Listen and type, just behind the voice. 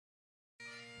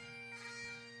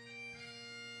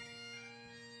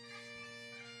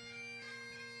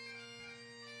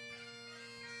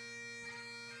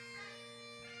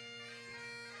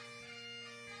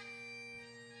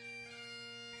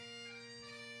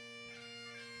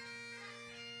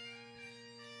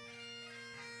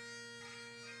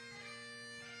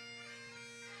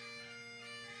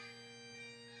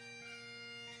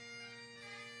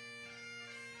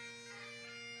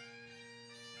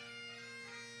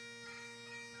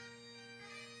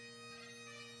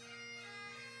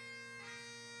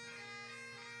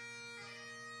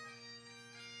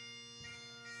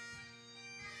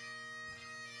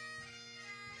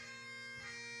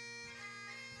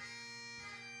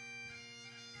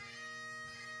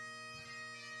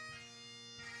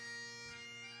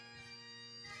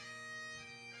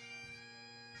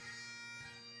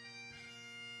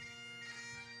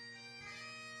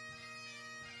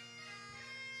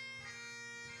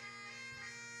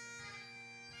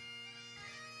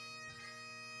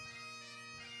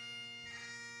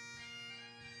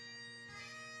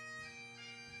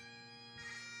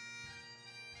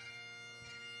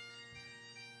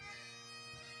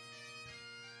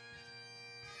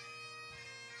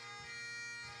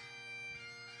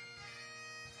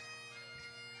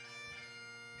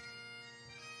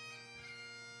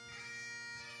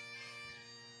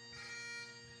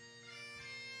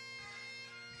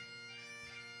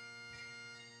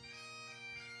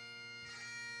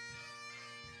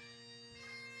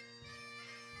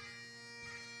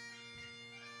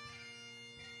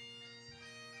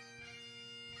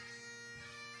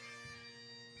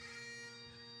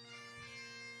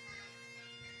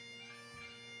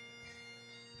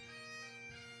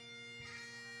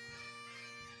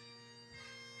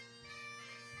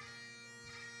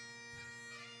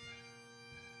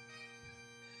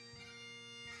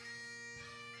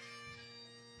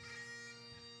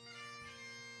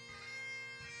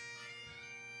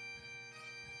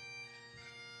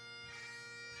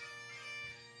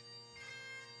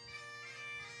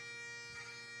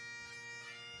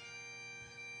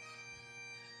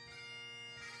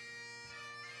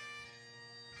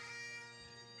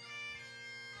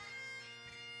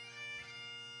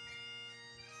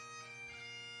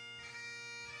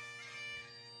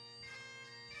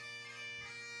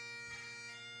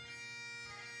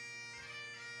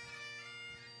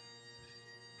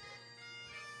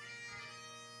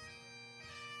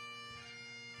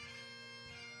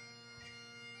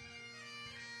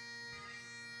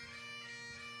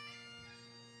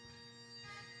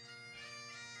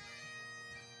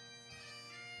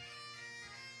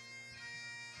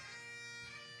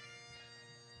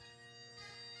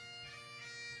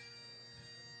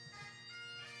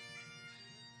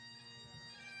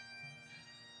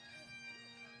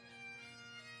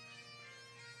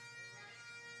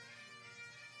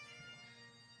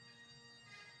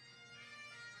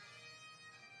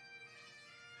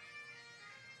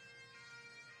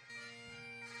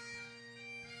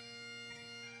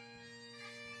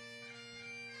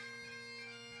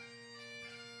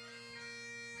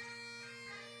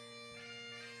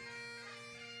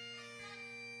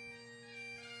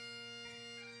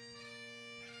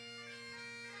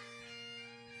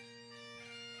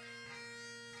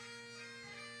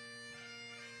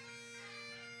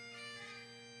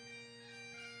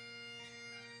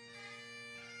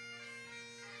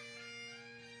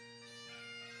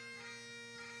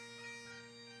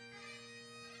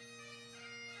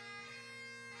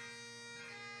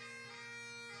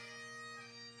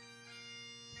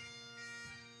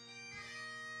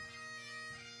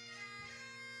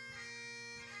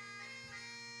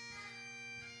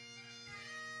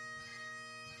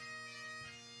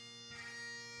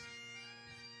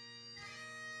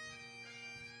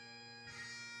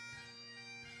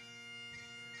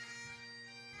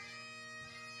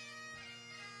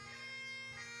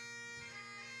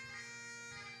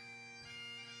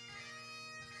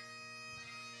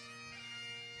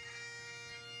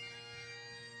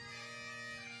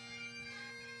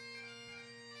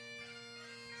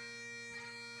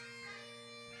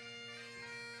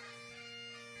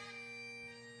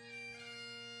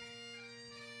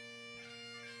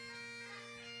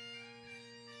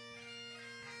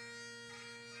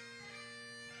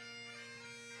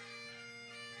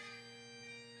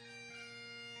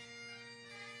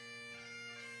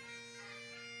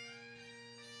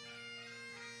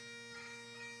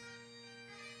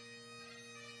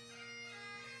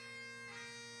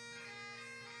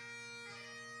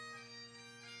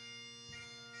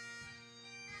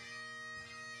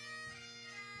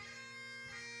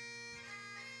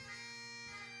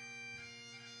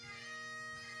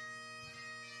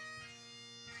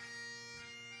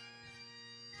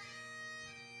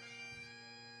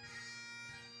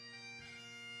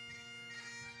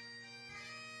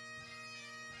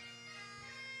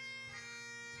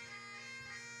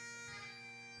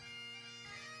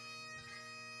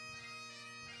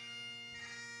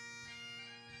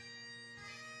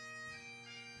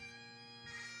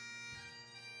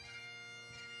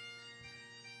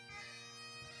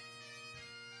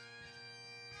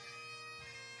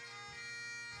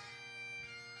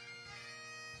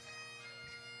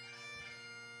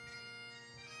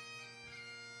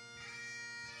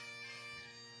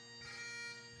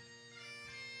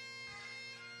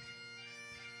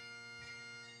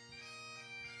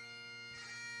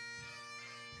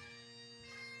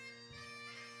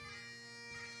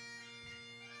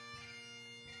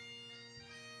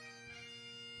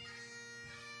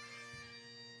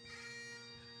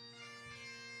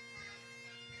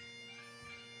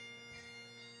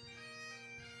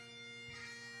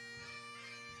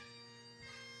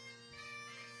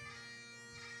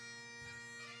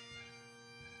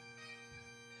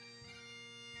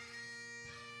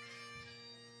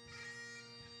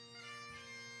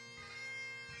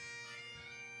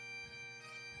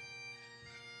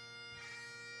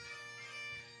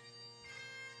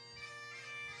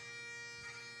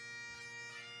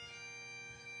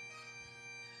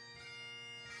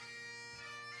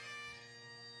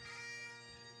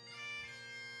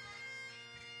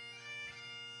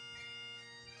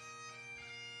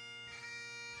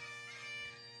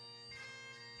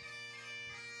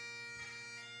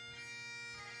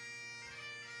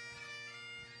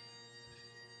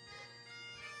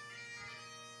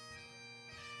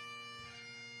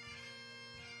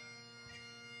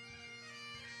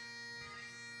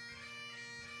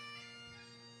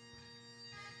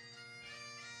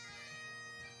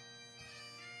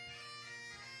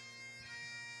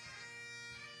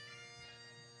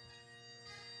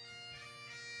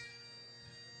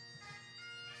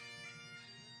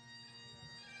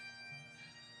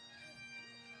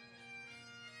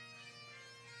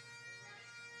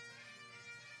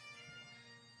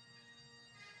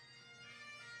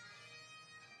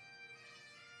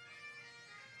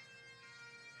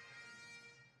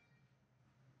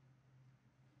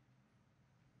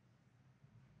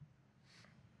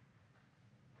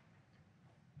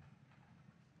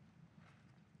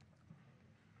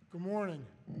Good morning.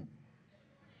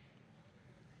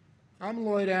 I'm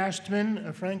Lloyd Astman,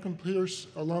 a Franklin Pierce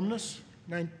alumnus,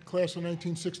 class of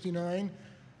 1969.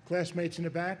 Classmates in the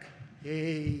back.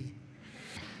 Yay.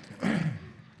 A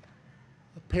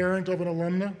parent of an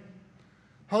alumna,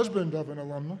 husband of an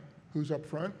alumna, who's up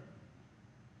front.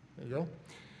 There you go.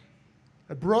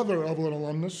 A brother of an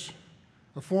alumnus,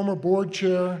 a former board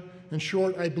chair. In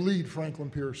short, I bleed Franklin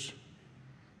Pierce.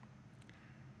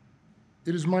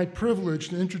 It is my privilege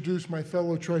to introduce my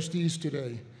fellow trustees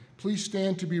today. Please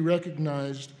stand to be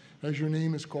recognized as your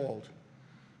name is called.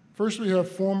 First, we have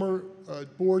former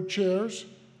board chairs,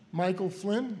 Michael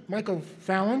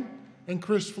Fallon, and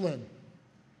Chris Flynn.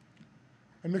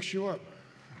 I mixed you up.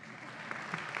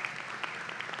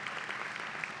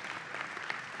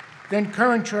 Then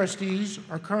current trustees,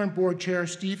 our current board chair,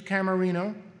 Steve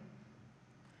Camarino,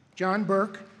 John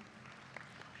Burke,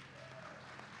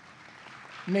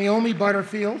 Naomi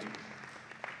Butterfield,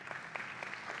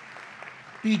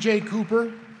 B.J.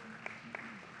 Cooper,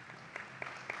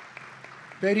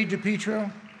 Betty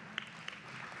DiPietro,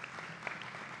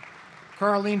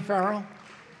 Carlene Farrell,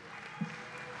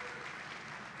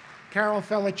 Carol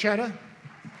Felicetta,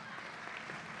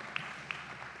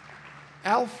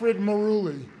 Alfred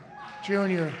Marulli,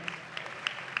 Jr.,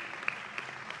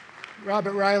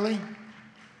 Robert Riley,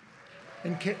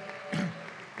 and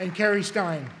Kerry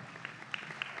Stein.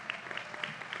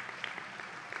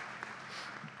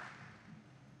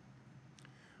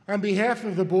 On behalf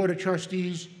of the Board of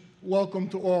Trustees, welcome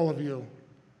to all of you,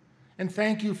 and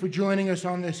thank you for joining us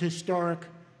on this historic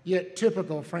yet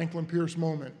typical Franklin Pierce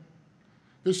moment,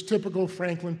 this typical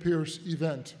Franklin Pierce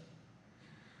event.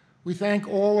 We thank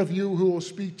all of you who will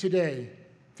speak today.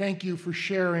 Thank you for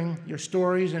sharing your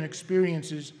stories and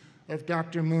experiences of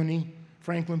Dr. Mooney,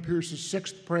 Franklin Pierce's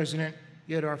 6th president,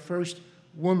 yet our first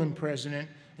woman president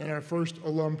and our first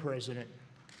alum president.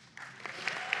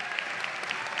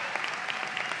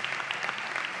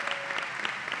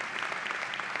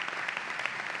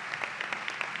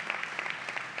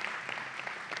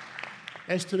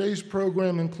 As today's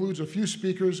program includes a few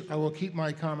speakers, I will keep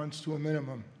my comments to a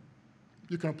minimum.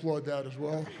 You can applaud that as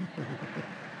well.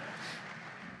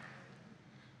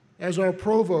 As our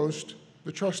provost,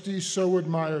 the trustees so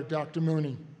admired Dr.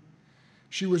 Mooney.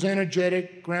 She was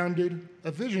energetic, grounded,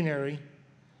 a visionary,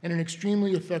 and an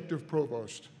extremely effective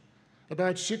provost.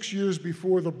 About 6 years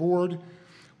before the board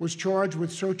was charged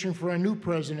with searching for a new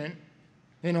president,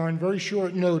 and on very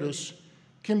short notice,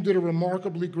 Kim did a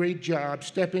remarkably great job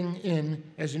stepping in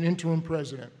as an interim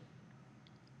president.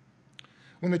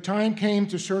 When the time came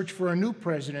to search for a new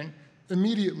president,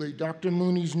 immediately Dr.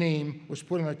 Mooney's name was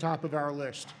put on the top of our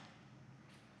list.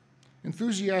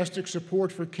 Enthusiastic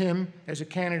support for Kim as a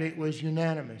candidate was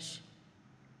unanimous.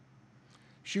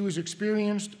 She was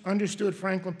experienced, understood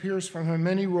Franklin Pierce from her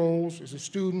many roles as a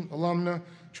student, alumna,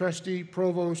 trustee,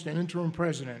 provost, and interim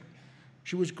president.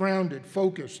 She was grounded,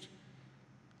 focused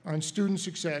on student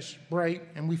success, bright,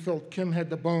 and we felt Kim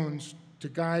had the bones to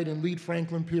guide and lead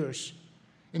Franklin Pierce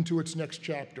into its next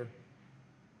chapter.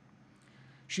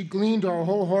 She gleaned our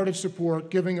wholehearted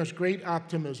support, giving us great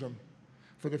optimism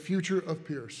for the future of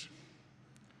Pierce.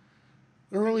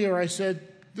 Earlier I said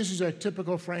this is a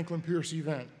typical Franklin Pierce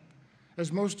event.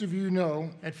 As most of you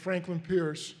know, at Franklin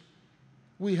Pierce,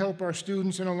 we help our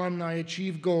students and alumni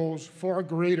achieve goals far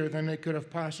greater than they could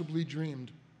have possibly dreamed.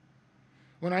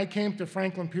 When I came to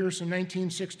Franklin Pierce in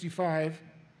 1965,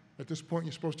 at this point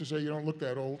you're supposed to say you don't look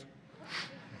that old.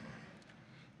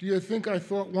 Do you think I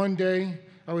thought one day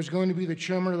I was going to be the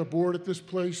chairman of the board at this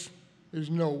place?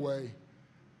 There's no way.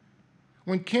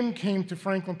 When Kim came to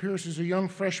Franklin Pierce as a young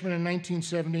freshman in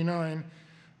 1979,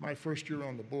 my first year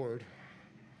on the board,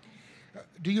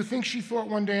 do you think she thought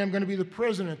one day I'm going to be the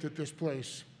president at this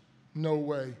place? No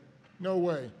way. No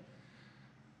way.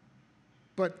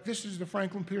 But this is the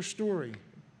Franklin Pierce story.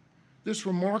 This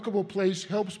remarkable place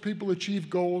helps people achieve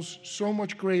goals so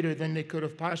much greater than they could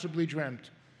have possibly dreamt.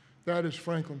 That is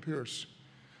Franklin Pierce.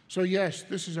 So yes,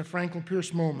 this is a Franklin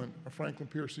Pierce moment, a Franklin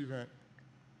Pierce event.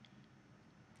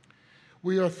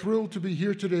 We are thrilled to be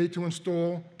here today to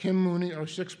install Kim Mooney, our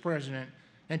 6th president,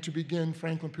 and to begin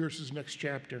Franklin Pierce's next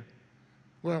chapter.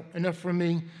 Well, enough from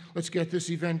me. Let's get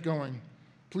this event going.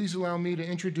 Please allow me to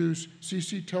introduce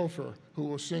Cece Telfer, who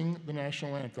will sing the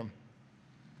national anthem.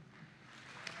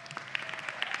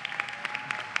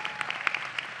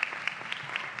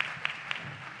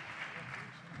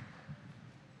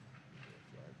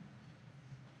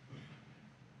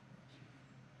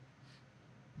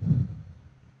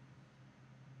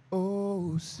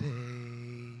 Oh, say,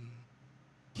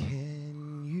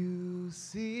 can you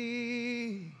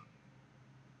see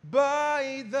by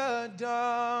by the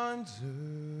dawn's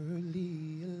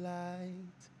early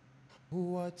light,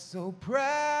 what so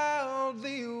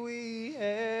proudly we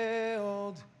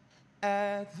held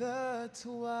at the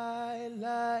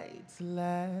twilight's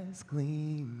last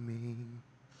gleaming,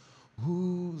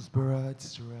 whose broad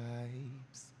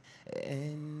stripes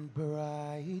and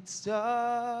bright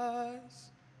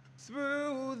stars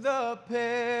through the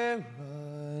perilous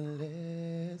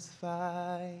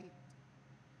fight,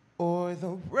 o'er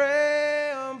the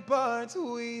ramparts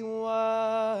we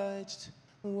watched,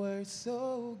 were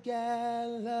so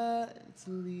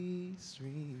gallantly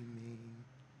streaming,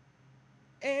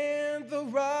 and the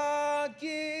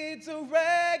rocket's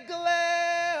red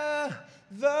glare,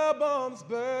 the bombs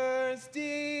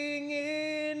bursting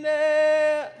in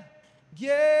air,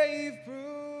 gave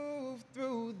proof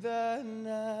through the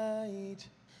night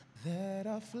that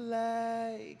our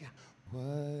flag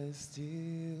was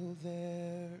still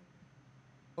there.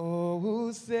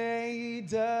 Oh, say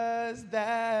does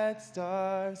that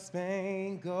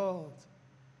star-spangled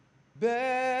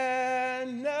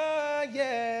banner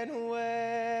yet wave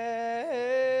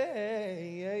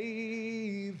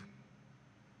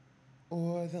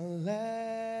o'er the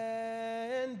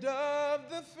land of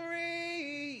the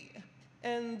free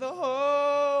and the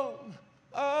home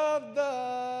of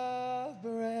the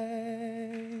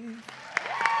brave?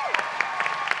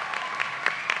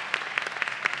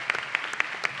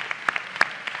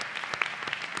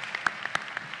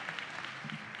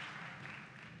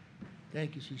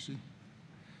 Thank you, Cece.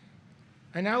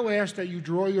 I now ask that you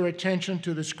draw your attention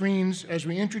to the screens as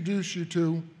we introduce you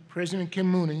to President Kim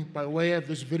Mooney by way of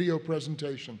this video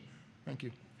presentation. Thank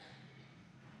you.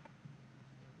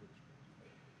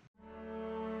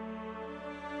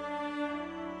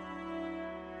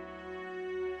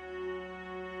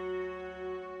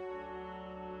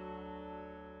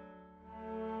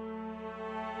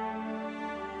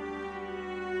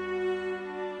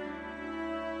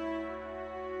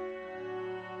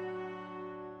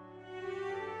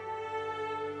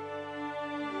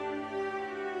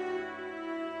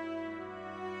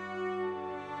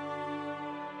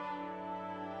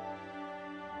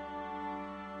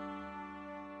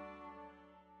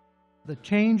 The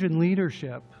change in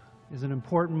leadership is an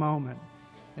important moment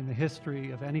in the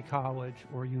history of any college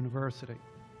or university.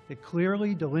 It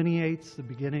clearly delineates the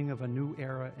beginning of a new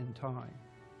era in time.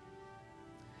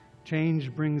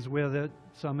 Change brings with it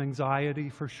some anxiety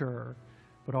for sure,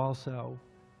 but also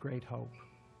great hope.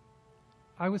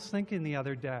 I was thinking the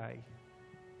other day,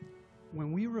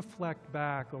 when we reflect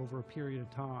back over a period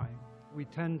of time, we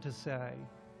tend to say,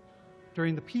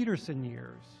 during the Peterson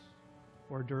years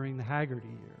or during the Haggerty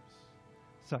years,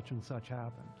 such and such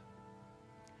happened.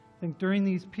 I think during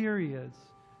these periods,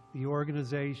 the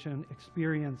organization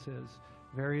experiences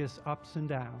various ups and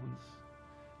downs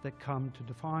that come to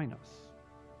define us.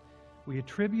 We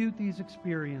attribute these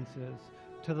experiences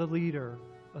to the leader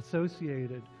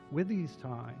associated with these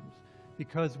times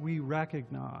because we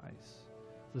recognize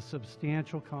the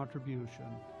substantial contribution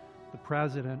the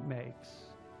President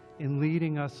makes in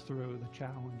leading us through the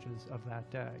challenges of that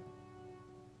day.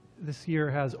 This year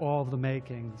has all the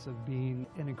makings of being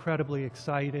an incredibly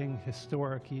exciting,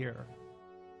 historic year.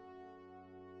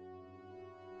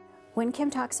 When Kim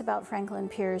talks about Franklin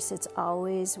Pierce, it's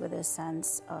always with a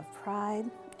sense of pride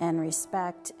and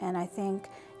respect, and I think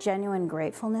genuine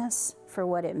gratefulness for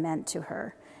what it meant to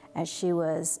her as she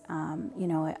was,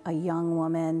 a young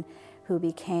woman who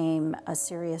became a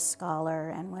serious scholar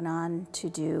and went on to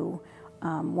do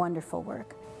wonderful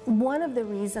work. One of the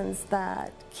reasons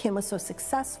that Kim was so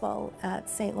successful at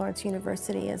St. Lawrence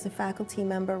University as a faculty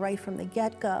member right from the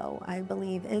get-go, I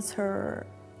believe, is her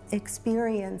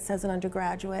experience as an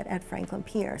undergraduate at Franklin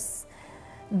Pierce.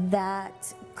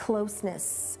 That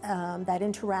closeness, that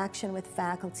interaction with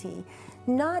faculty,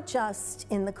 not just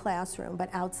in the classroom, but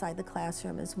outside the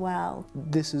classroom as well.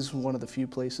 This is one of the few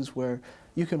places where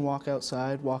you can walk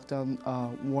outside, walk down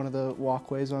one of the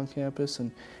walkways on campus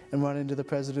and run into the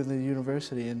president of the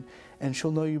university, and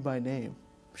she'll know you by name.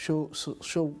 She'll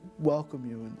welcome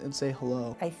you and say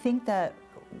hello. I think that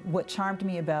what charmed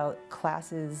me about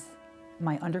classes,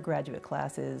 my undergraduate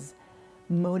classes,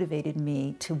 motivated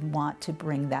me to want to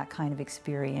bring that kind of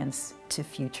experience to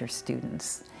future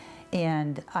students.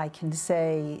 And I can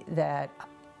say that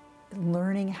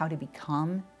learning how to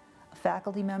become a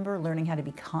faculty member, learning how to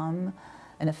become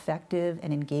an effective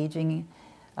and engaging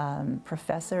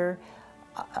professor,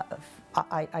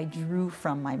 I drew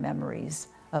from my memories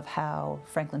of how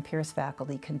Franklin Pierce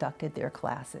faculty conducted their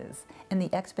classes and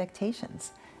the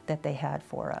expectations that they had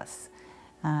for us.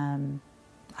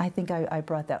 I think I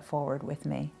brought that forward with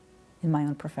me in my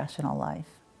own professional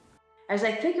life. As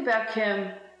I think about Kim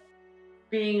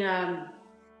being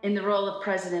in the role of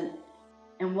president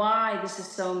and why this is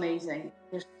so amazing,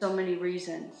 there's so many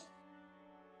reasons.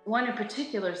 One in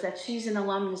particular is that she's an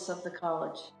alumnus of the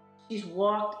college. She's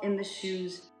walked in the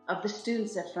shoes of the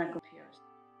students at Franklin Pierce.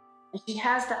 And she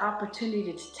has the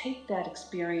opportunity to take that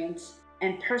experience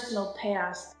and personal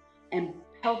past and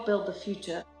help build the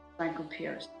future of Franklin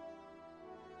Pierce.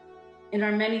 In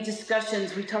our many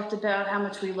discussions, we talked about how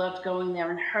much we loved going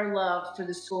there, and her love for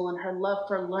the school and her love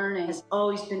for learning has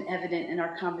always been evident in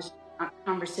our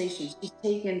conversations. She's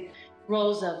taken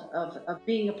roles of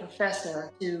being a professor,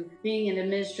 to being an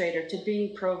administrator, to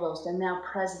being provost, and now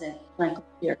president of Franklin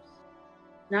Pierce.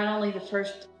 Not only the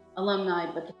first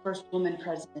alumni, but the first woman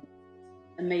president.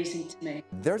 Amazing to me.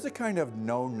 There's a kind of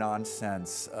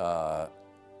no-nonsense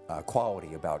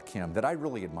quality about Kim that I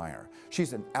really admire.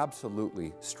 She's an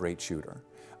absolutely straight shooter.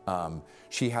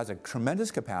 She has a tremendous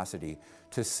capacity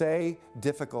to say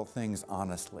difficult things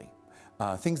honestly,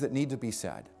 things that need to be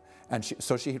said. And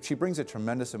she brings a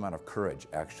tremendous amount of courage,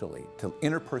 actually, to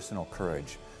interpersonal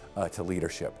courage to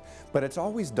leadership. But it's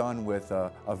always done with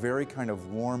a very kind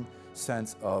of warm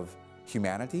sense of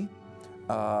humanity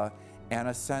and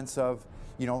a sense of,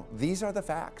 you know, these are the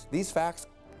facts. These facts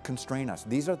constrain us.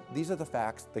 These are the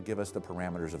facts that give us the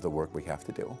parameters of the work we have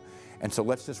to do. And so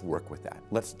let's just work with that.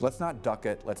 Let's not duck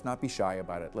it. Let's not be shy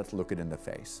about it. Let's look it in the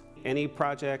face. Any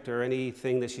project or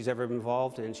anything that she's ever been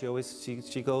involved in,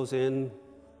 she goes in,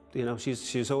 you know,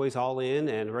 she's always all in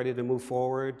and ready to move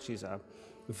forward. She's a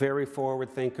very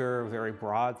forward thinker, very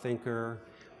broad thinker,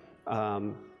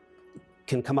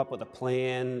 can come up with a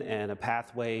plan and a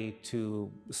pathway to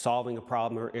solving a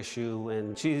problem or issue,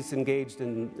 and she's engaged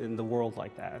in the world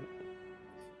like that.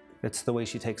 It's the way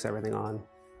she takes everything on.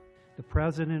 The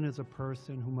president is a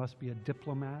person who must be a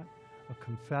diplomat, a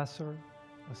confessor,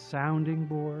 a sounding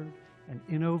board, an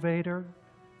innovator,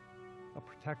 a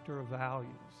protector of values,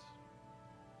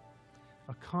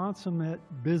 a consummate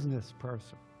business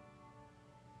person,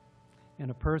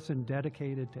 and a person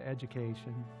dedicated to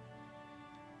education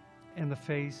and the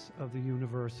face of the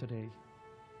university.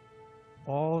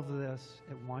 All of this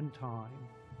at one time,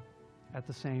 at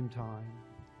the same time,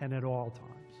 and at all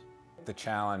times. The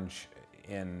challenge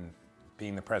in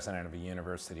being the president of a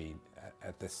university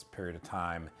at this period of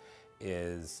time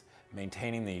is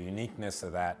maintaining the uniqueness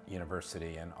of that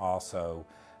university and also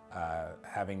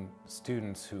having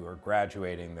students who are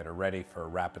graduating that are ready for a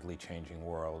rapidly changing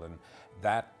world. And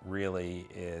that really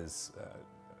is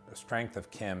a strength of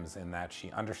Kim's, in that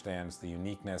she understands the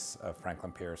uniqueness of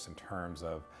Franklin Pierce in terms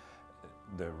of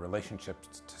the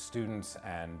relationships to students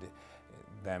and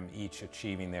them each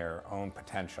achieving their own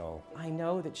potential. I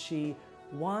know that she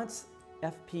wants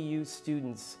FPU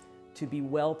students to be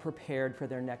well prepared for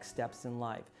their next steps in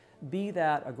life, be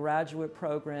that a graduate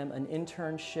program, an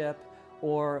internship,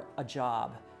 or a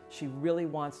job. She really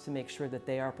wants to make sure that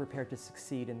they are prepared to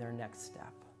succeed in their next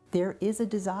step. There is a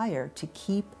desire to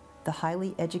keep the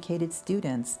highly educated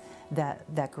students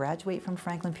that graduate from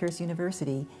Franklin Pierce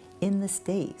University in the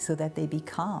state so that they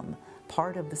become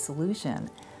part of the solution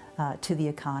to the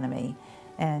economy,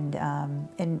 and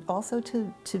also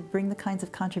to bring the kinds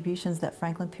of contributions that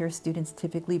Franklin Pierce students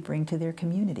typically bring to their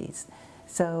communities.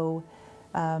 So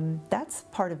that's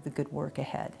part of the good work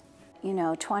ahead. You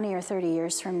know, 20 or 30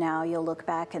 years from now, you'll look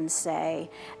back and say,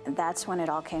 that's when it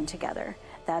all came together.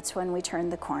 That's when we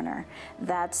turned the corner.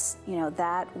 That's, you know,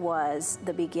 that was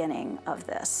the beginning of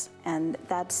this. And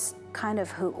that's kind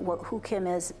of who Kim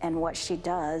is and what she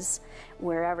does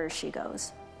wherever she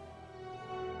goes.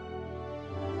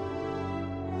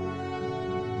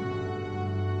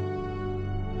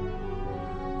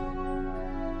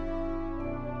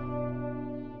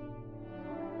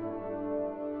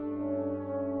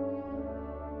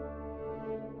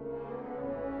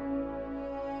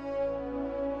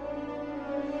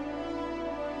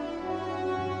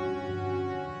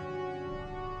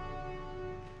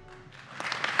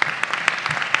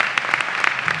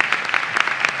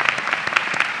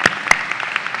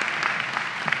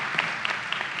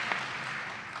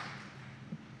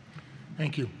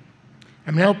 Thank you.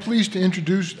 I'm now pleased to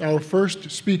introduce our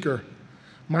first speaker,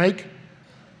 Mike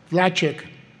Vlachik,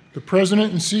 the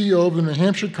President and CEO of the New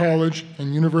Hampshire College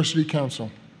and University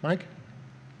Council. Mike?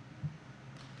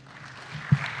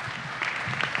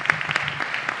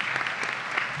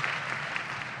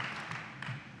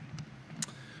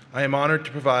 I am honored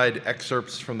to provide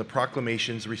excerpts from the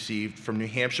proclamations received from New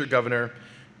Hampshire Governor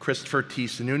Christopher T.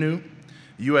 Sununu,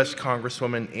 U.S.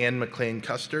 Congresswoman Ann McLean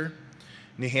Custer,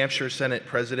 New Hampshire Senate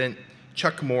President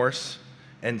Chuck Morse,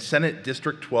 and Senate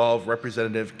District 12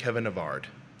 Representative Kevin Avard.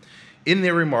 In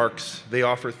their remarks, they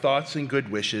offer thoughts and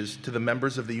good wishes to the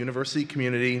members of the university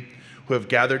community who have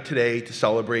gathered today to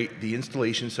celebrate the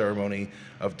installation ceremony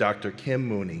of Dr. Kim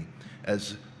Mooney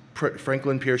as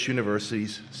Franklin Pierce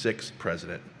University's 6th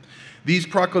president. These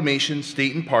proclamations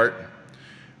state in part,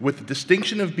 with the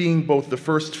distinction of being both the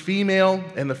first female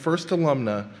and the first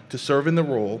alumna to serve in the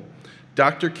role,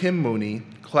 Dr. Kim Mooney,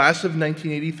 class of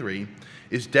 1983,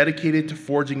 is dedicated to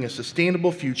forging a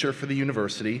sustainable future for the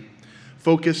university,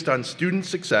 focused on student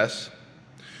success.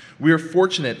 We are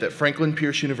fortunate that Franklin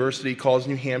Pierce University calls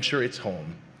New Hampshire its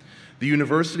home. The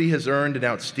university has earned an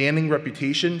outstanding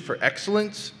reputation for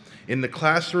excellence in the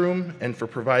classroom and for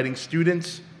providing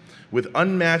students with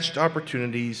unmatched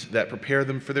opportunities that prepare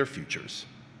them for their futures.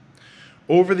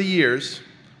 Over the years,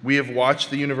 we have watched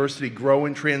the university grow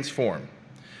and transform,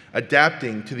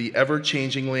 adapting to the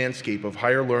ever-changing landscape of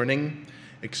higher learning,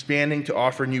 expanding to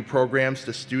offer new programs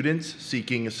to students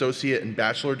seeking associate and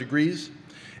bachelor degrees,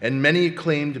 and many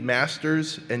acclaimed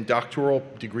master's and doctoral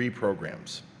degree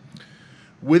programs.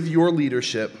 With your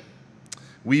leadership,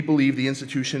 we believe the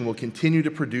institution will continue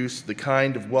to produce the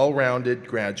kind of well-rounded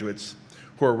graduates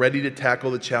who are ready to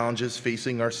tackle the challenges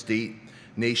facing our state,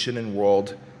 nation, and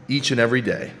world each and every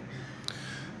day.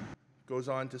 Goes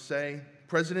on to say,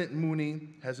 President Mooney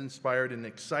has inspired an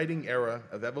exciting era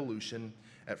of evolution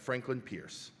at Franklin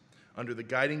Pierce under the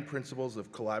guiding principles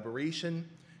of collaboration,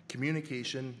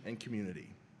 communication, and community.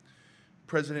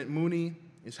 President Mooney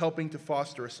is helping to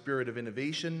foster a spirit of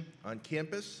innovation on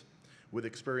campus with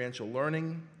experiential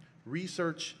learning,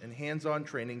 research, and hands-on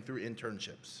training through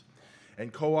internships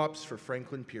and co-ops for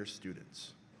Franklin Pierce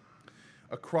students.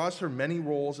 Across her many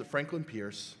roles at Franklin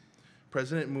Pierce,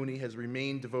 President Mooney has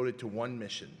remained devoted to one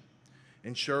mission,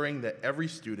 ensuring that every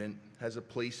student has a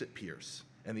place at Pierce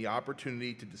and the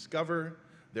opportunity to discover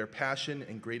their passion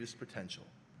and greatest potential.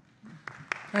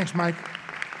 Thanks, Mike.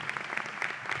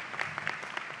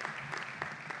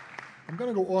 I'm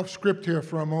going to go off script here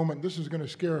for a moment. This is going to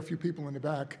scare a few people in the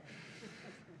back.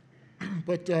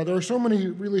 But there are so many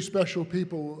really special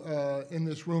people in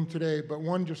this room today, but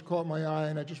one just caught my eye,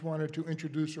 and I just wanted to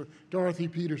introduce her, Dorothy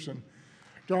Peterson.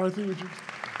 Dorothy, would you?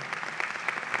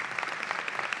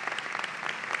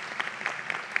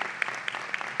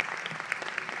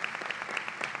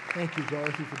 Thank you,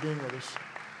 Dorothy, for being with us.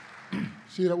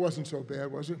 See, that wasn't so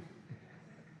bad, was it?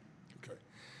 Okay.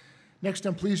 Next,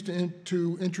 I'm pleased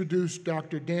to introduce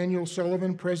Dr. Daniel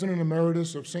Sullivan, President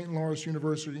Emeritus of St. Lawrence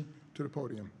University, to the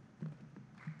podium.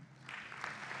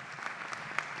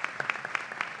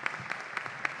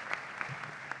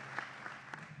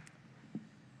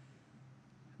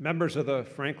 Members of the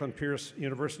Franklin Pierce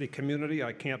University community,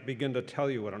 I can't begin to tell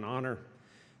you what an honor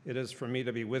it is for me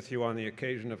to be with you on the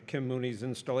occasion of Kim Mooney's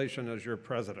installation as your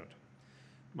president.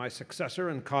 My successor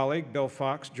and colleague, Bill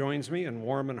Fox, joins me in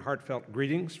warm and heartfelt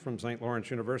greetings from St. Lawrence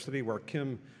University, where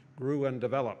Kim grew and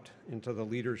developed into the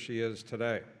leader she is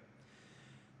today.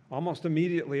 Almost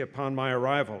immediately upon my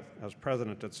arrival as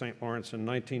president at St. Lawrence in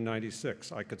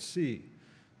 1996, I could see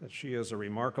that she is a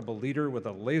remarkable leader with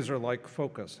a laser-like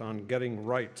focus on getting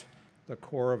right the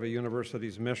core of a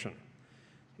university's mission,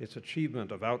 its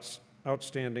achievement of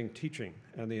outstanding teaching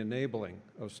and the enabling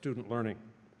of student learning.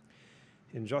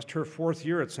 In just her 4th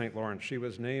year at St. Lawrence, she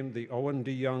was named the Owen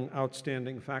D. Young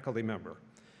Outstanding Faculty Member,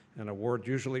 an award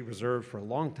usually reserved for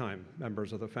longtime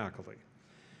members of the faculty.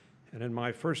 And in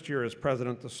my first year as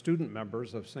president, the student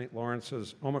members of St.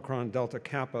 Lawrence's Omicron Delta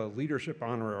Kappa Leadership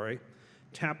Honorary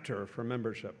tapped her for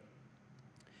membership.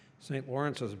 St.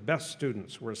 Lawrence's best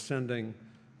students were sending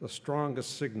the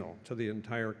strongest signal to the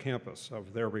entire campus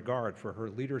of their regard for her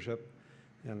leadership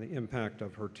and the impact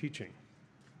of her teaching.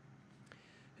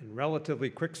 In relatively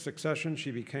quick succession, she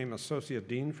became Associate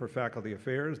Dean for Faculty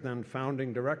Affairs, then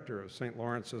founding director of St.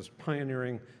 Lawrence's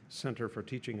pioneering Center for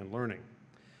Teaching and Learning.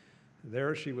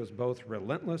 There she was both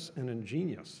relentless and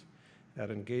ingenious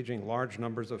at engaging large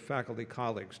numbers of faculty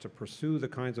colleagues to pursue the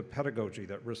kinds of pedagogy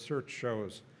that research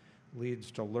shows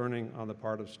leads to learning on the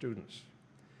part of students.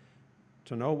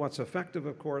 To know what's effective,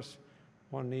 of course,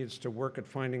 one needs to work at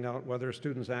finding out whether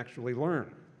students actually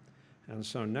learn. And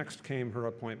so next came her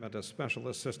appointment as Special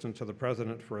Assistant to the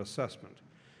President for Assessment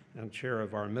and Chair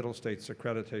of our Middle States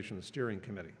Accreditation Steering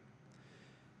Committee.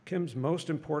 Kim's most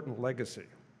important legacy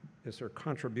is her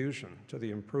contribution to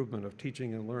the improvement of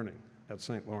teaching and learning at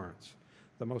St. Lawrence,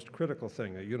 the most critical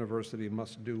thing a university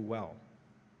must do well.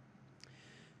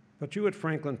 But you at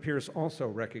Franklin Pierce also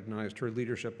recognized her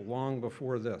leadership long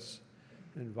before this,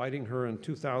 inviting her in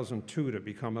 2002 to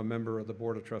become a member of the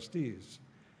Board of Trustees.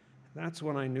 That's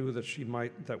when I knew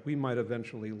that we might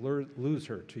eventually lose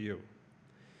her to you.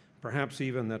 Perhaps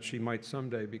even that she might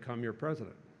someday become your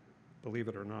president, believe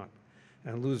it or not.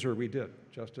 and lose her we did,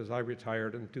 just as I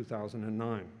retired in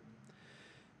 2009.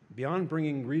 Beyond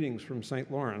bringing greetings from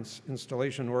St. Lawrence,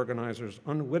 installation organizers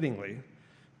unwittingly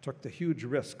took the huge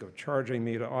risk of charging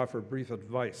me to offer brief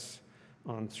advice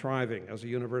on thriving as a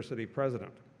university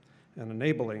president and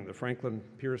enabling the Franklin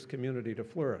Pierce community to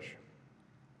flourish.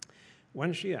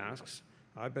 When she asks,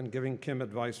 I've been giving Kim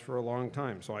advice for a long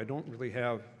time, so I don't really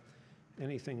have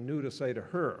anything new to say to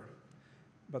her.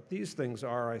 But these things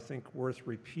are, I think, worth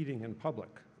repeating in public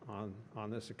on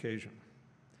this occasion.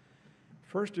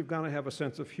 First, you've got to have a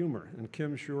sense of humor, and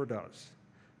Kim sure does.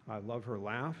 I love her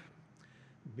laugh.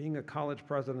 Being a college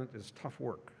president is tough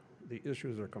work. The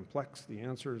issues are complex, the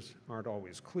answers aren't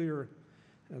always clear,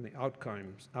 and the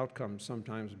outcomes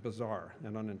sometimes bizarre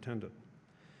and unintended.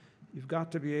 You've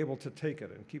got to be able to take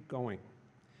it and keep going.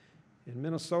 In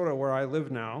Minnesota, where I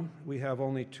live now, we have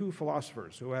only two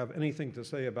philosophers who have anything to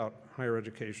say about higher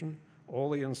education,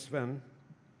 Ole and Sven.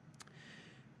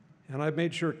 And I've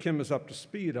made sure Kim is up to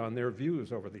speed on their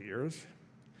views over the years.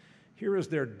 Here is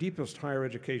their deepest higher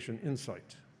education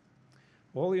insight.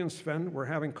 Ole and Sven were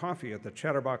having coffee at the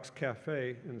Chatterbox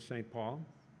Cafe in St. Paul.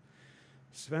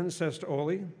 Sven says to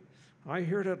Ole, I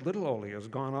hear that little Ole has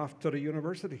gone off to the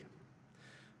university.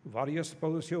 What do you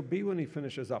suppose he'll be when he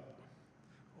finishes up?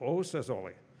 Oh, says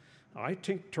Ole, I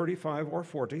think 35 or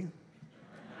 40.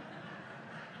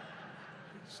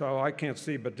 So I can't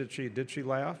see, but did she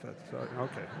laugh?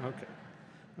 Okay.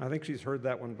 I think she's heard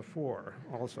that one before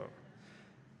also.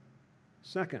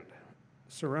 Second,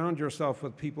 surround yourself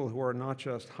with people who are not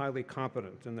just highly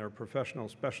competent in their professional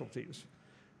specialties,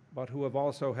 but who have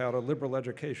also had a liberal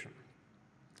education,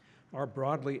 are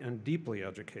broadly and deeply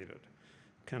educated,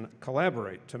 can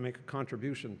collaborate to make a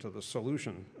contribution to the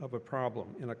solution of a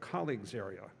problem in a colleague's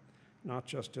area, not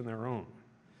just in their own.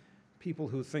 People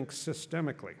who think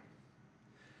systemically,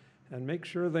 and make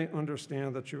sure they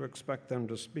understand that you expect them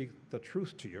to speak the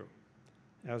truth to you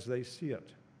as they see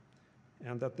it,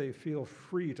 and that they feel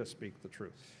free to speak the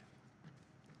truth.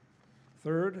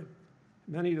 Third,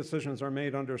 many decisions are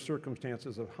made under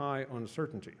circumstances of high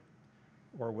uncertainty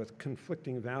or with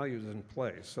conflicting values in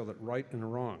play so that right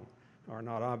and wrong are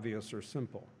not obvious or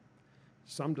simple.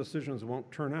 Some decisions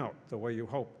won't turn out the way you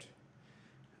hoped.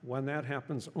 When that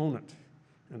happens, own it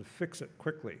and fix it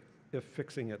quickly if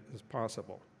fixing it is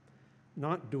possible.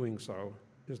 Not doing so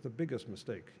is the biggest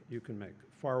mistake you can make,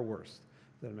 far worse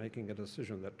than making a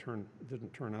decision that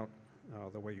didn't turn out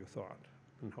the way you thought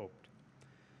and hoped.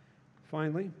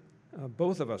 Finally,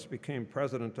 both of us became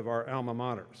president of our alma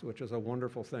maters, which is a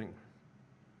wonderful thing.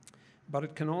 But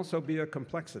it can also be a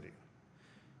complexity.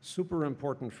 Super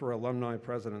important for alumni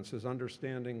presidents is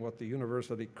understanding what the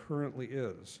university currently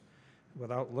is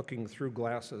without looking through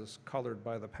glasses colored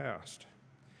by the past.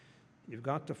 You've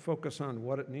got to focus on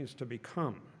what it needs to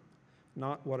become,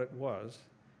 not what it was,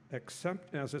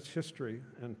 except as its history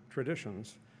and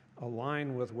traditions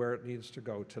align with where it needs to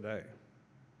go today.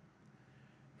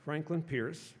 Franklin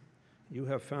Pierce, you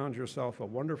have found yourself a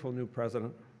wonderful new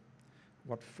president.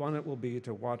 What fun it will be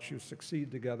to watch you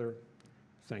succeed together.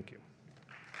 Thank you.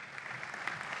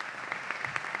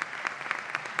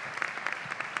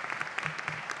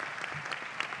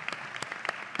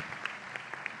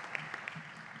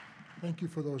 Thank you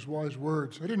for those wise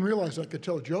words. I didn't realize I could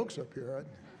tell jokes up here.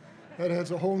 That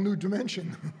adds a whole new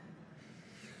dimension.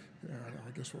 Yeah,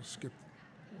 I guess we'll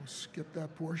skip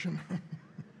that portion.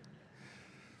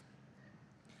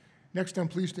 Next, I'm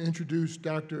pleased to introduce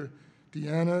Dr.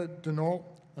 Deanna Denault,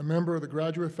 a member of the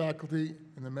graduate faculty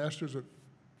in the Masters of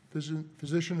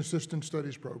Physician Assistant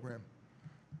Studies program.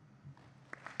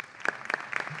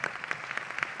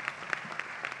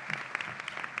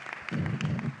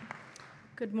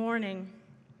 Good morning.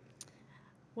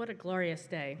 What a glorious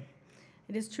day.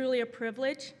 It is truly a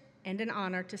privilege and an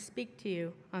honor to speak to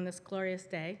you on this glorious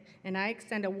day, and I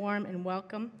extend a warm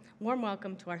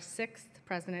welcome to our sixth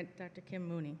president, Dr. Kim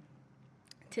Mooney.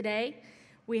 Today,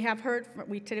 we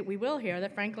will hear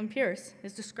that Franklin Pierce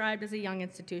is described as a young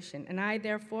institution, and I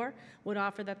therefore would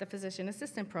offer that the physician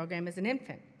assistant program is an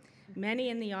infant. Many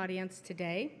in the audience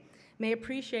today may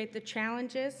appreciate the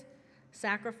challenges,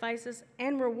 sacrifices,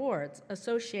 and rewards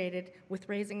associated with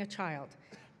raising a child.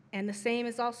 And the same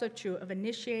is also true of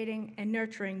initiating and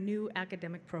nurturing new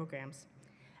academic programs.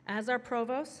 As our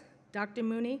provost, Dr.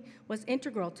 Mooney was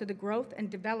integral to the growth and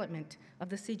development of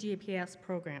the CGPS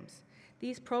programs.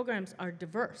 These programs are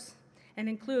diverse and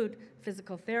include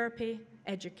physical therapy,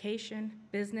 education,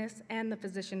 business, and the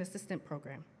physician assistant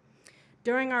program.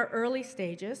 During our early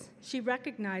stages, she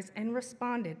recognized and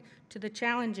responded to the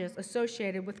challenges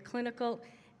associated with clinical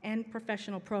and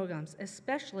professional programs,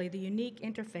 especially the unique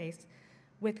interface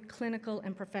with clinical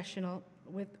and professional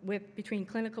between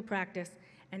clinical practice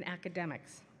and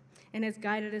academics, and has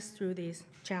guided us through these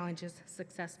challenges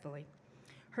successfully.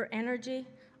 Her energy,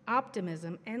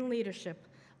 optimism, and leadership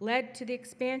led to the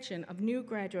expansion of new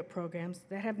graduate programs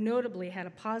that have notably had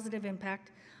a positive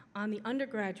impact on the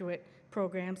undergraduate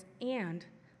programs and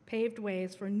paved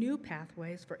ways for new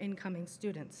pathways for incoming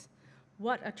students.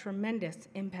 What a tremendous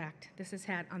impact this has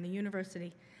had on the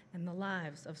university and the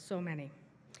lives of so many.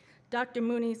 Dr.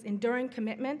 Mooney's enduring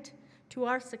commitment to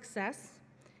our success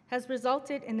has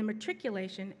resulted in the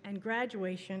matriculation and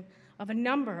graduation of a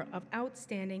number of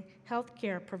outstanding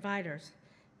healthcare providers,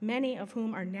 many of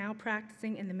whom are now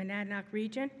practicing in the Monadnock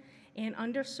region and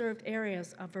underserved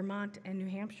areas of Vermont and New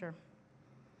Hampshire.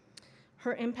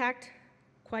 Her impact,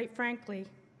 quite frankly,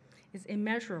 is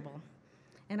immeasurable,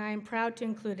 and I am proud to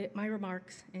include my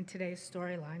remarks in today's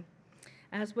storyline.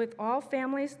 As with all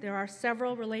families, there are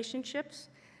several relationships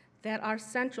that are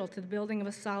central to the building of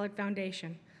a solid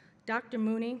foundation. Dr.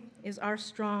 Mooney is our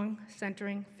strong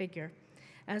centering figure.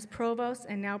 As provost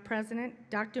and now president,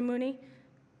 Dr. Mooney,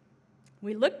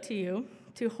 we look to you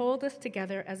to hold us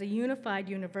together as a unified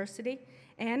university,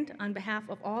 and on behalf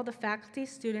of all the faculty,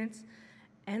 students,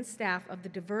 and staff of the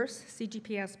diverse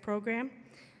CGPS program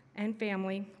and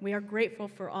family, we are grateful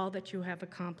for all that you have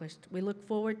accomplished. We look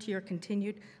forward to your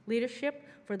continued leadership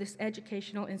for this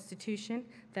educational institution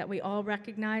that we all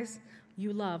recognize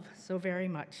you love so very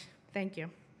much. Thank you.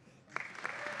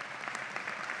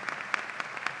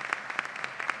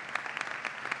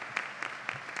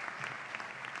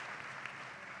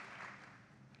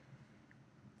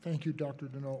 Thank you, Dr.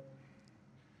 Denault.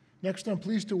 Next, I'm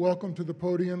pleased to welcome to the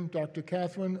podium Dr.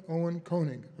 Catherine Owen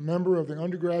Koenig, a member of the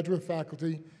undergraduate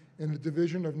faculty in the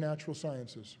Division of Natural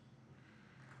Sciences.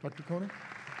 Dr. Koenig?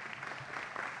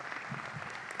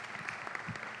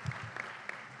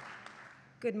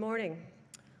 Good morning.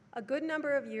 A good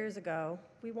number of years ago,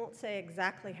 we won't say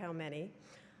exactly how many,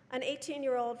 an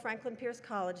 18-year-old Franklin Pierce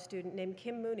College student named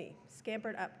Kim Mooney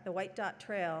scampered up the White Dot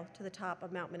Trail to the top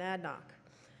of Mount Monadnock.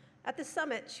 At the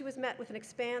summit, she was met with an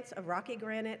expanse of rocky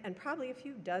granite and probably a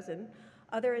few dozen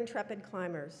other intrepid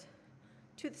climbers.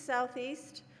 To the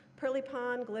southeast, Pearly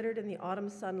Pond glittered in the autumn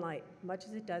sunlight, much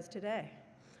as it does today.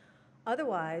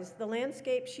 Otherwise, the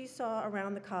landscape she saw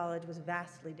around the college was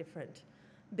vastly different.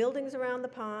 Buildings around the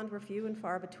pond were few and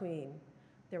far between.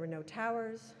 There were no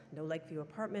towers, no Lakeview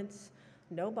apartments,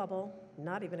 no bubble,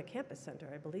 not even a campus center,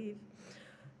 I believe.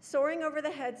 Soaring over the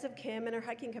heads of Kim and her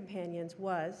hiking companions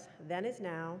was, then as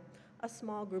now, a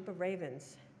small group of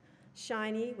ravens.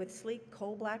 Shiny with sleek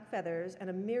coal-black feathers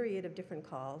and a myriad of different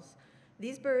calls,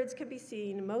 these birds can be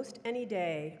seen most any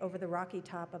day over the rocky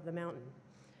top of the mountain.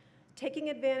 Taking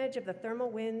advantage of the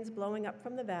thermal winds blowing up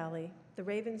from the valley, the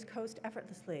ravens coast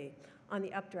effortlessly on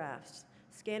the updrafts,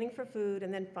 scanning for food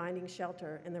and then finding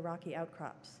shelter in the rocky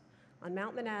outcrops. On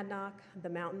Mount Monadnock, the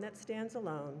mountain that stands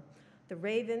alone, the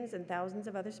ravens and thousands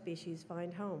of other species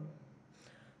find home.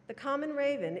 The common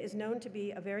raven is known to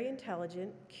be a very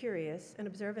intelligent, curious, and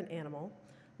observant animal,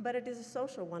 but it is a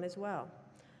social one as well.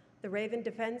 The raven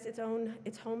defends its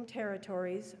home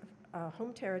territory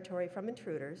from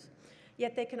intruders,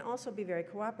 yet they can also be very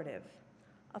cooperative.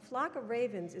 A flock of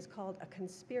ravens is called a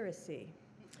conspiracy,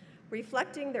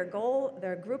 reflecting their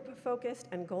group-focused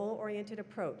and goal-oriented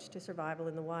approach to survival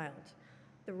in the wild.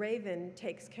 The raven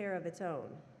takes care of its own.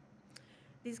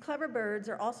 These clever birds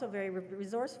are also very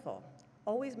resourceful,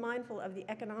 always mindful of the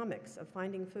economics of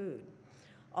finding food.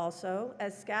 Also,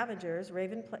 as scavengers,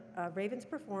 ravens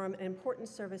perform an important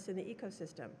service in the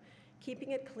ecosystem,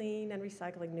 keeping it clean and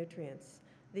recycling nutrients.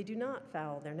 They do not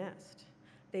foul their nest.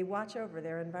 They watch over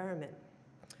their environment.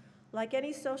 Like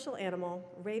any social animal,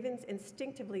 ravens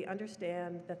instinctively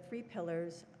understand the three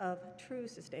pillars of true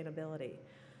sustainability: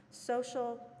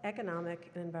 social,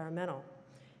 economic, and environmental.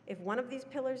 If one of these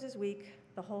pillars is weak,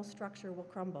 the whole structure will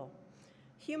crumble.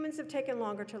 Humans have taken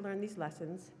longer to learn these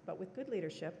lessons, but with good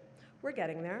leadership, we're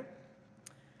getting there.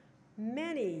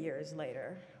 Many years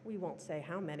later, we won't say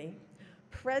how many,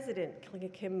 President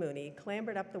Kim Mooney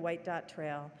clambered up the White Dot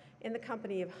Trail in the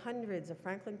company of hundreds of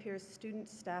Franklin Pierce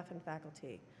students, staff, and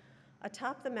faculty.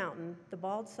 Atop the mountain, the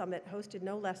bald summit hosted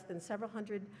no less than several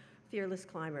hundred fearless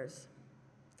climbers.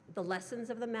 The lessons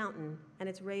of the mountain and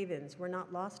its ravens were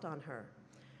not lost on her.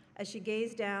 As she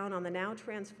gazed down on the now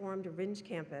transformed Ringe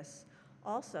campus,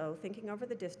 also thinking over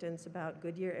the distance about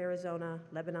Goodyear, Arizona,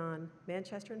 Lebanon,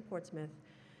 Manchester, and Portsmouth,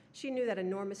 she knew that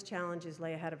enormous challenges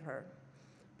lay ahead of her.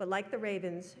 But like the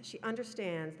ravens, she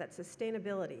understands that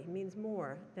sustainability means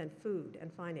more than food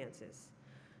and finances.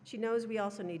 She knows we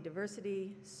also need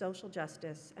diversity, social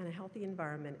justice, and a healthy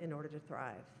environment in order to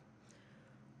thrive.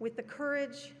 With the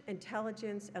courage,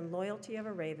 intelligence, and loyalty of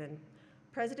a raven,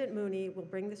 President Mooney will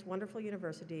bring this wonderful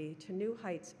university to new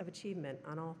heights of achievement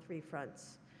on all three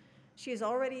fronts. She has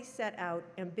already set out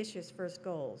ambitious first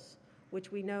goals, which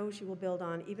we know she will build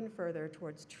on even further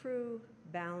towards true,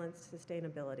 balanced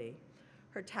sustainability.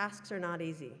 Her tasks are not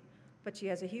easy, but she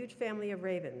has a huge family of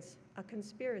ravens, a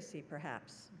conspiracy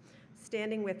perhaps,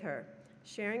 standing with her,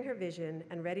 sharing her vision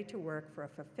and ready to work for a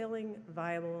fulfilling,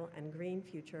 viable, and green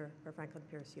future for Franklin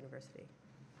Pierce University.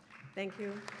 Thank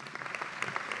you.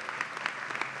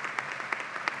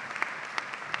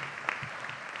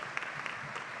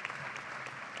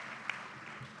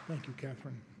 Thank you,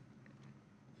 Catherine.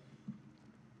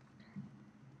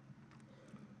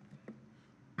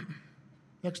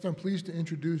 Next, I'm pleased to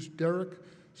introduce Derek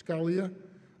Scalia,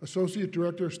 Associate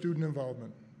Director of Student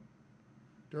Involvement.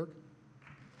 Derek?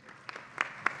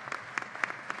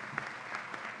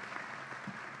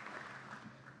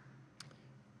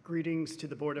 Greetings to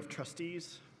the Board of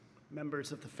Trustees,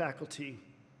 members of the faculty,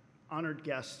 honored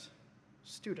guests,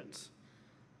 students,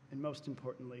 and most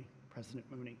importantly, President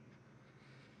Mooney.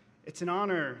 It's an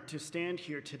honor to stand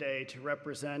here today to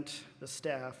represent the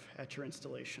staff at your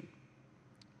installation.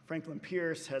 Franklin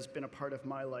Pierce has been a part of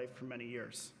my life for many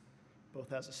years,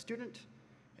 both as a student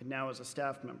and now as a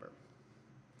staff member.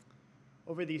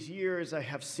 Over these years, I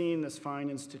have seen this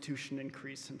fine institution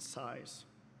increase in size,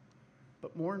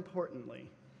 but more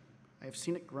importantly, I have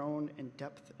seen it grow in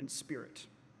depth and spirit.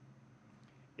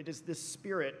 It is this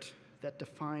spirit that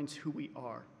defines who we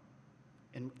are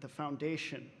and the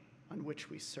foundation on which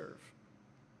we serve.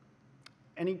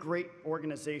 Any great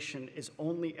organization is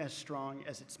only as strong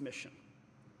as its mission.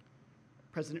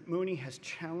 President Mooney has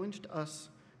challenged us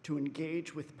to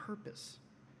engage with purpose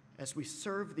as we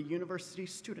serve the university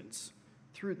students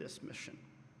through this mission.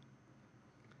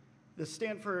 The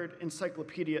Stanford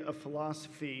Encyclopedia of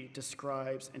Philosophy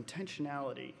describes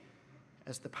intentionality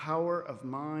as the power of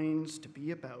minds to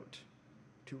be about,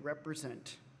 to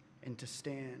represent, and to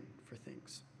stand for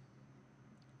things.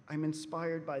 I'm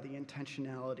inspired by the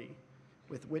intentionality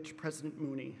with which President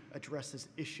Mooney addresses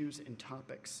issues and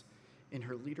topics in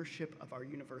her leadership of our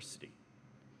university,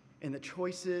 in the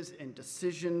choices and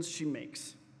decisions she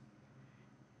makes.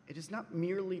 It is not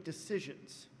merely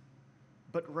decisions,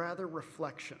 but rather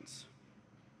reflections.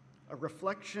 A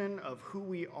reflection of who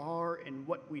we are and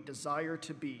what we desire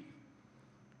to be.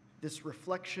 This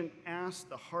reflection asks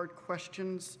the hard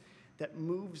questions that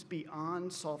moves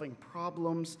beyond solving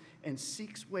problems and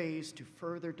seeks ways to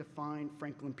further define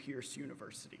Franklin Pierce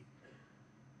University.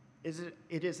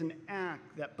 It is an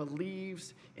act that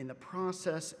believes in the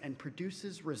process and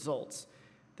produces results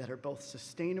that are both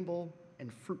sustainable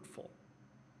and fruitful.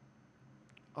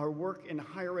 Our work in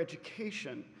higher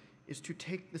education is to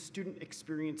take the student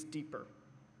experience deeper.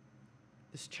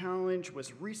 This challenge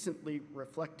was recently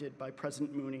reflected by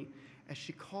President Mooney as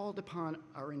she called upon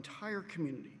our entire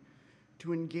community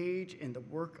to engage in the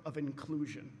work of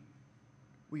inclusion.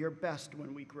 We are best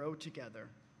when we grow together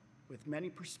with many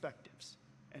perspectives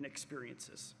and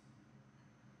experiences.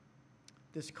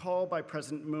 This call by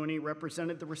President Mooney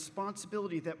represented the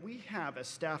responsibility that we have as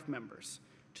staff members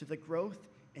to the growth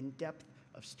and depth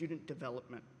of student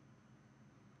development.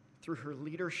 Through her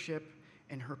leadership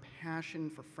and her passion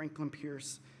for Franklin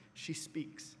Pierce, she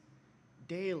speaks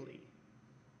daily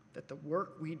that the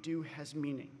work we do has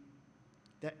meaning,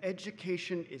 that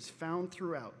education is found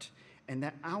throughout, and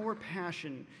that our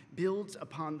passion builds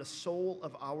upon the soul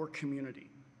of our community.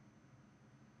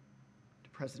 To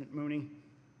President Mooney,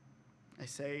 I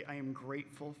say I am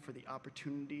grateful for the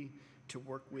opportunity to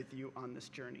work with you on this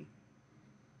journey.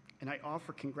 And I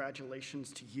offer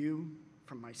congratulations to you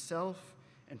from myself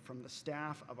and from the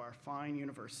staff of our fine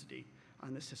university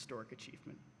on this historic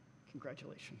achievement.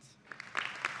 Congratulations.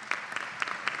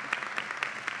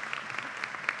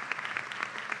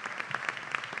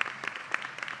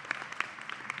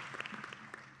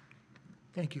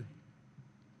 Thank you.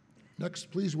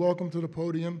 Next, please welcome to the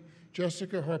podium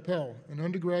Jessica Harpel, an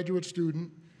undergraduate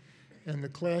student and the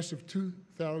class of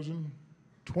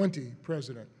 2020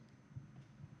 president.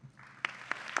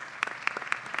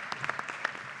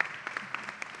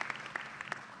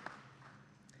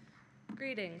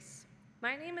 Greetings.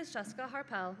 My name is Jessica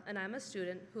Harpel, and I'm a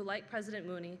student who, like President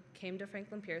Mooney, came to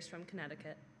Franklin Pierce from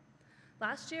Connecticut.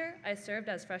 Last year, I served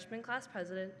as freshman class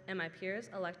president, and my peers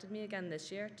elected me again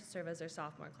this year to serve as their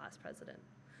sophomore class president.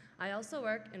 I also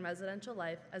work in residential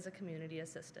life as a community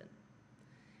assistant.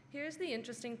 Here's the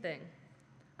interesting thing.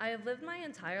 I have lived my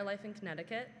entire life in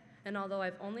Connecticut, and although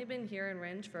I've only been here in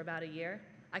Rindge for about a year,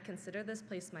 I consider this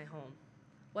place my home.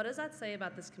 What does that say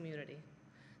about this community?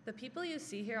 The people you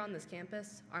see here on this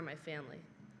campus are my family.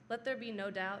 Let there be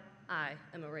no doubt, I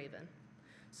am a Raven.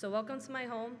 So welcome to my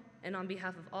home, and on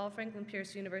behalf of all Franklin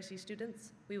Pierce University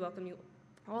students, we welcome you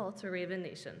all to Raven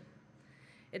Nation.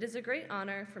 It is a great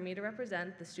honor for me to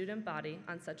represent the student body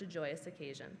on such a joyous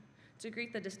occasion, to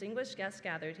greet the distinguished guests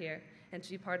gathered here, and to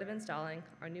be part of installing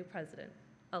our new president,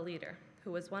 a leader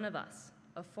who was one of us,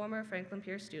 a former Franklin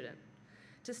Pierce student.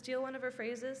 To steal one of her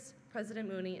phrases, President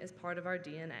Mooney is part of our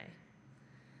DNA.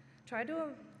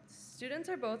 Students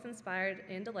are both inspired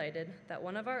and delighted that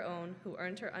one of our own who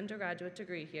earned her undergraduate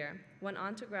degree here, went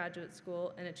on to graduate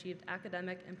school and achieved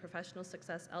academic and professional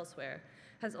success elsewhere,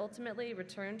 has ultimately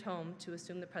returned home to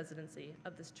assume the presidency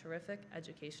of this terrific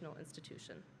educational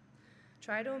institution.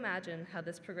 Try to imagine how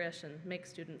this progression makes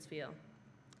students feel.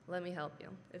 Let me help you.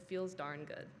 It feels darn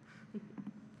good.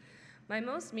 My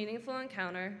most meaningful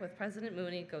encounter with President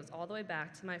Mooney goes all the way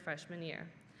back to my freshman year.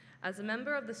 As a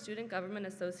member of the Student Government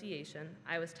Association,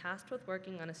 I was tasked with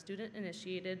working on a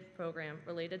student-initiated program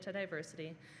related to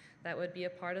diversity that would be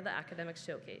a part of the academic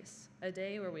showcase, a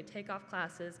day where we take off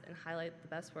classes and highlight the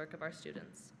best work of our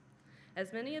students.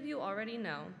 As many of you already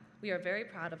know, we are very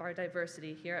proud of our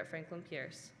diversity here at Franklin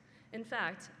Pierce. In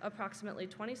fact, approximately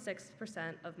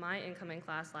 26% of my incoming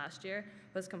class last year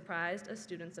was comprised of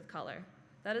students of color.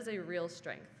 That is a real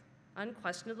strength.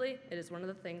 Unquestionably, it is one of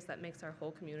the things that makes our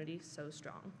whole community so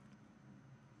strong.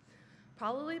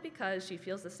 Probably because she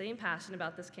feels the same passion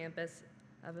about this campus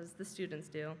as the students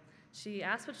do, she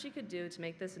asked what she could do to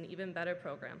make this an even better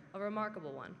program, a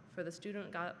remarkable one, for the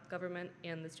student government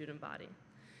and the student body.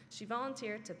 She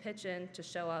volunteered to pitch in, to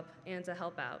show up, and to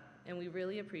help out, and we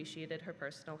really appreciated her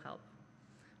personal help.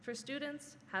 For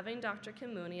students, having Dr.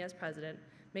 Kim Mooney as president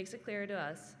makes it clear to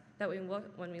us that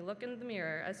when we look in the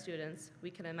mirror as students, we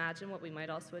can imagine what we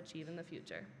might also achieve in the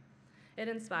future. It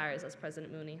inspires us,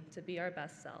 President Mooney, to be our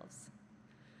best selves.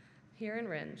 Here in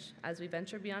Ringe, as we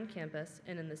venture beyond campus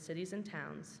and in the cities and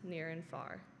towns, near and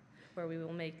far, where we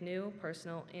will make new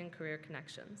personal and career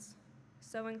connections.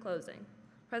 So in closing,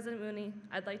 President Mooney,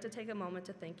 I'd like to take a moment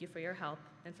to thank you for your help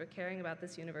and for caring about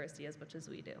this university as much as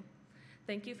we do.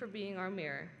 Thank you for being our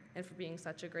mirror and for being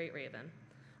such a great Raven.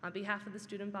 On behalf of the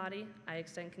student body, I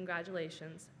extend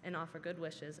congratulations and offer good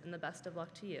wishes and the best of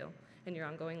luck to you in your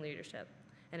ongoing leadership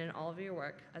and in all of your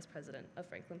work as president of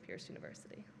Franklin Pierce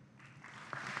University.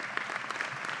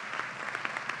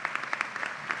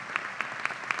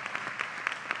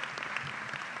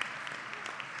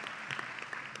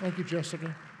 Thank you,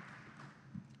 Jessica.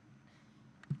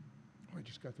 Oh, I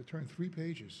just got to turn 3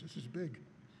 pages. This is big.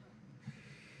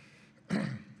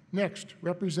 Next,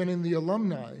 representing the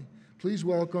alumni, please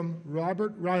welcome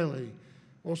Robert Riley,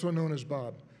 also known as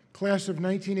Bob, class of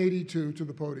 1982, to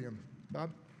the podium.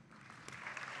 Bob?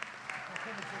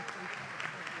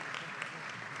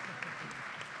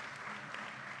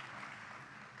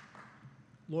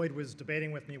 Lloyd was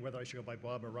debating with me whether I should go by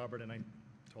Bob or Robert, and I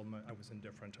told him I was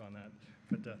indifferent on that.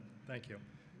 But thank you.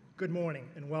 Good morning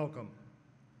and welcome.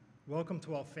 Welcome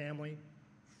to all family,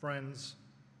 friends,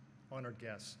 honored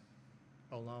guests,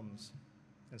 alums,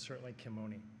 and certainly Kim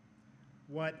Mooney.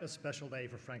 What a special day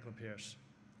for Franklin Pierce.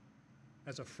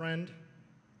 As a friend,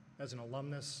 as an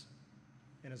alumnus,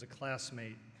 and as a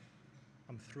classmate,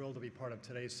 I'm thrilled to be part of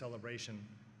today's celebration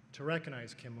to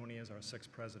recognize Kim Mooney as our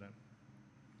 6th president.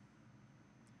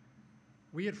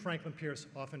 We at Franklin Pierce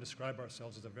often describe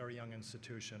ourselves as a very young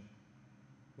institution.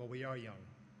 Well, we are young,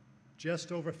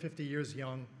 just over 50 years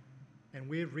young, and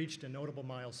we have reached a notable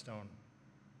milestone.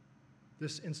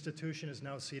 This institution is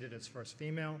now seated its first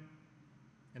female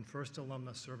and first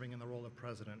alumna serving in the role of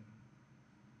president.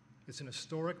 It's an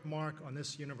historic mark on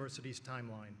this university's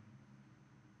timeline.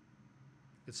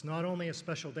 It's not only a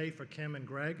special day for Kim and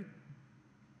Greg,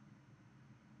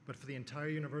 but for the entire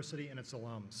university and its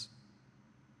alums.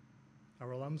 Our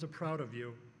alums are proud of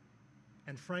you,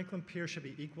 and Franklin Pierce should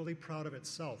be equally proud of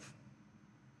itself.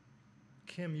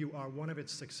 Kim, you are one of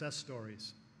its success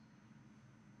stories.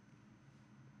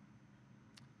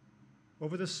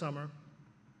 Over the summer,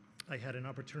 I had an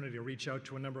opportunity to reach out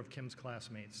to a number of Kim's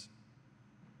classmates.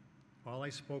 All I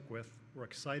spoke with were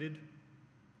excited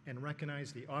and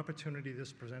recognized the opportunity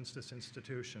this presents this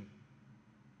institution.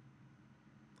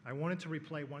 I wanted to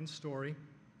replay one story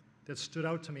that stood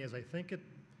out to me as I think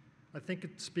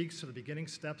it speaks to the beginning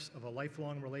steps of a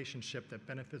lifelong relationship that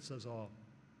benefits us all.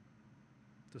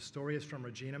 The story is from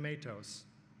Regina Matos,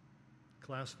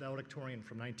 class valedictorian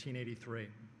from 1983.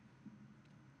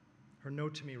 Her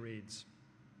note to me reads,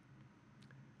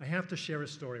 I have to share a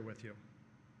story with you.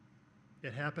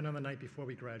 It happened on the night before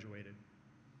we graduated.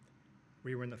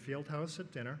 We were in the field house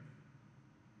at dinner,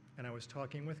 and I was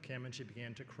talking with Kim, and she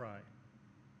began to cry,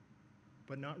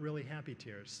 but not really happy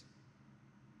tears.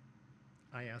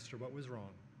 I asked her what was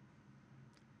wrong.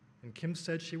 And Kim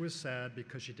said she was sad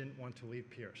because she didn't want to leave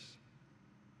Pierce.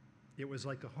 It was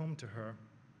like a home to her,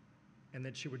 and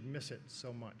that she would miss it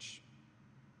so much.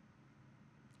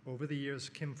 Over the years,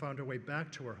 Kim found her way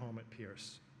back to her home at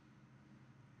Pierce.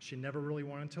 She never really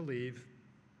wanted to leave,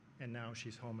 and now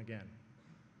she's home again.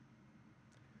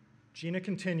 Gina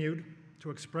continued to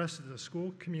express that the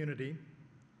school community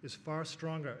is far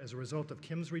stronger as a result of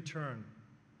Kim's return,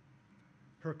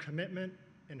 her commitment,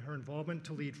 and her involvement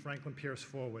to lead Franklin Pierce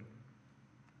forward.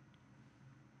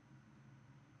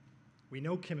 We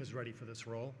know Kim is ready for this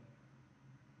role.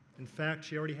 In fact,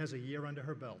 she already has a year under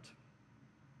her belt.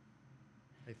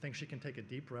 I think she can take a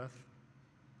deep breath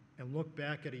and look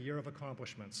back at a year of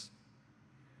accomplishments.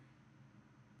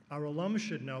 Our alums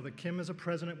should know that Kim is a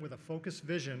president with a focused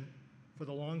vision for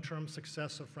the long-term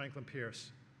success of Franklin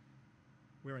Pierce.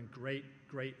 We're in great,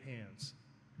 great hands.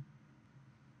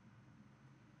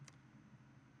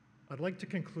 I'd like to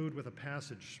conclude with a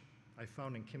passage I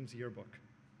found in Kim's yearbook.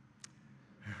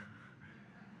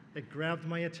 It grabbed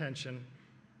my attention,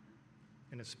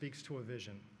 and it speaks to a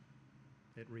vision.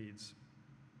 It reads,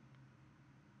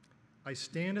 "I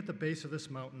stand at the base of this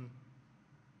mountain,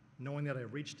 knowing that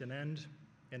I've reached an end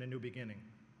and a new beginning.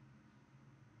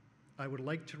 I would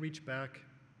like to reach back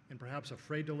and perhaps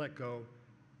afraid to let go,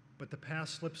 but the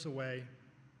past slips away,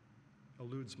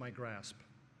 eludes my grasp.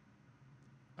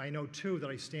 I know, too, that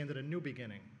I stand at a new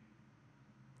beginning.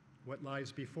 What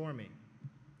lies before me?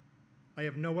 I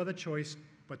have no other choice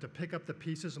but to pick up the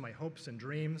pieces of my hopes and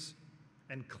dreams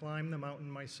and climb the mountain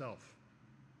myself.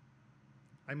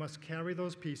 I must carry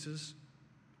those pieces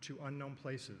to unknown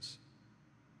places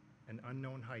and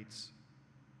unknown heights,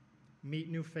 meet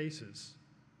new faces,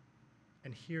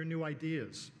 and hear new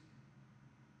ideas.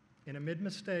 And amid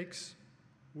mistakes,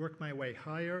 work my way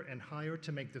higher and higher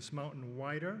to make this mountain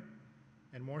wider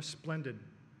and more splendid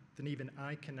than even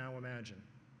I can now imagine."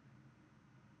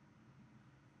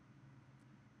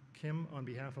 Kim, on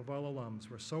behalf of all alums,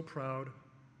 we're so proud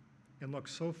and look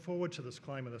so forward to this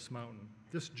climb of this mountain,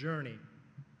 this journey,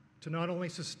 to not only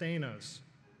sustain us,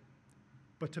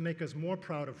 but to make us more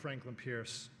proud of Franklin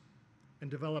Pierce and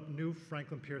develop new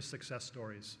Franklin Pierce success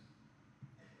stories.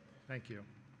 Thank you.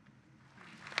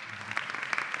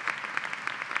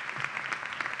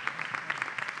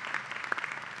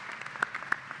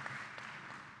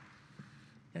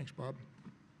 Thanks, Bob.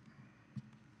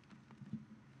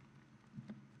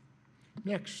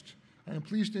 Next, I am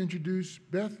pleased to introduce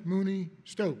Beth Mooney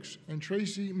Stokes and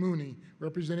Tracy Mooney,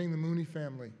 representing the Mooney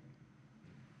family.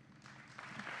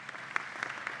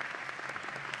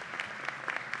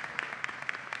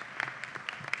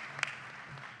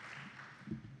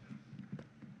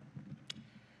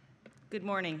 Good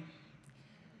morning.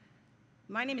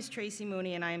 My name is Tracy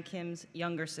Mooney, and I am Kim's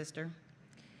younger sister.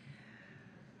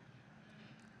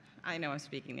 I know I'm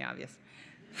speaking the obvious.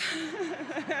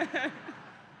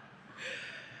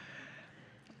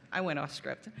 I went off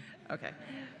script. Okay.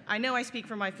 I know I speak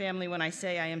for my family when I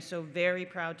say I am so very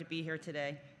proud to be here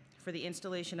today for the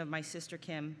installation of my sister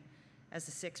Kim as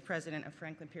the 6th president of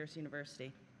Franklin Pierce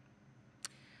University.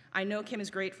 I know Kim is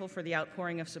grateful for the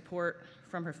outpouring of support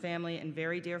from her family and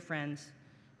very dear friends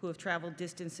who have traveled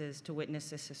distances to witness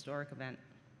this historic event.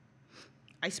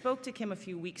 I spoke to Kim a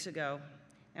few weeks ago,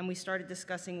 and we started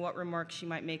discussing what remarks she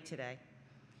might make today.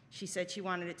 She said she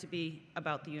wanted it to be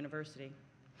about the university,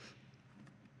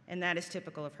 and that is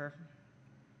typical of her.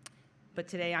 But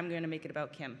today I'm going to make it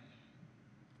about Kim.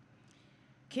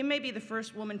 Kim may be the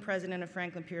first woman president of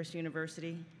Franklin Pierce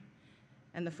University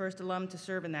and the first alum to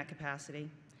serve in that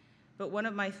capacity, but one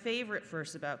of my favorite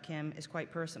firsts about Kim is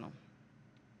quite personal.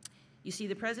 You see,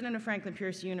 the president of Franklin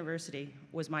Pierce University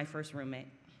was my first roommate.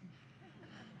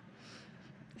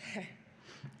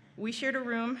 We shared a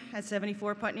room at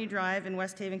 74 Putney Drive in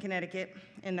West Haven, Connecticut,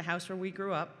 in the house where we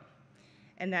grew up,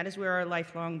 and that is where our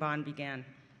lifelong bond began.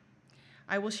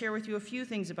 I will share with you a few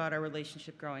things about our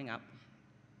relationship growing up.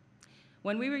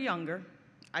 When we were younger,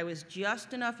 I was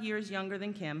just enough years younger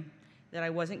than Kim that I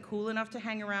wasn't cool enough to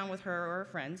hang around with her or her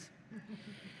friends,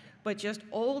 but just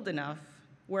old enough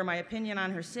where my opinion on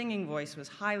her singing voice was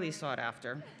highly sought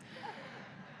after.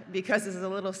 Because as a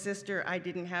little sister, I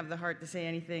didn't have the heart to say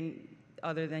anything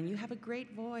other than, "You have a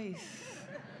great voice."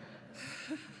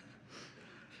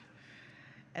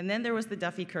 And then there was the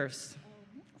Duffy curse,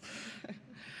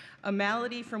 a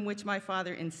malady from which my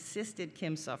father insisted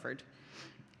Kim suffered.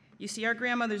 You see, our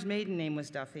grandmother's maiden name was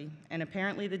Duffy, and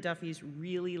apparently the Duffys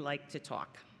really liked to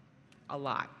talk, a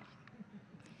lot.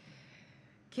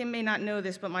 Kim may not know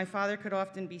this, but my father could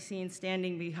often be seen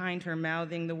standing behind her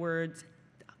mouthing the words,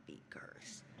 "Duffy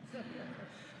curse,"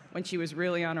 when she was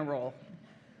really on a roll.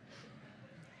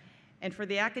 And for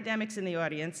the academics in the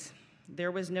audience,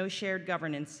 there was no shared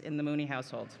governance in the Mooney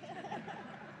household.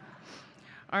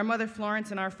 Our mother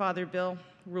Florence and our father Bill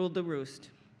ruled the roost.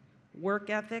 Work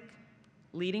ethic,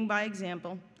 leading by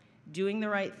example, doing the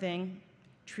right thing,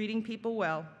 treating people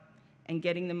well, and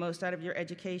getting the most out of your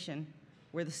education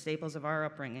were the staples of our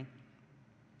upbringing.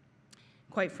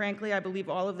 Quite frankly, I believe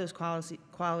all of those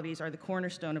qualities are the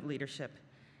cornerstone of leadership.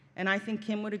 And I think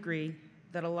Kim would agree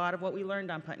that a lot of what we learned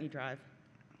on Putney Drive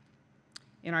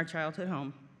in our childhood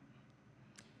home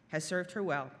has served her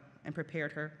well and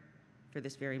prepared her for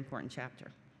this very important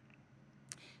chapter.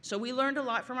 So we learned a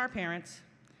lot from our parents,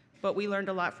 but we learned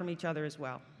a lot from each other as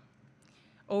well.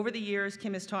 Over the years,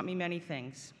 Kim has taught me many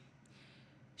things.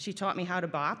 She taught me how to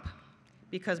bop,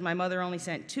 because my mother only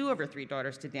sent 2 of her 3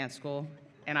 daughters to dance school,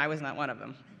 and I was not one of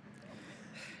them.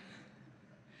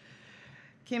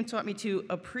 Kim taught me to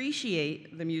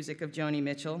appreciate the music of Joni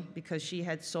Mitchell because she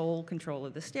had sole control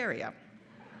of the stereo.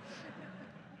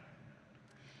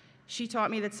 She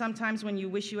taught me that sometimes when you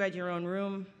wish you had your own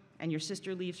room and your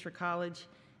sister leaves for college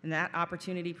and that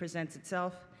opportunity presents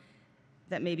itself,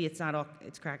 that maybe it's not all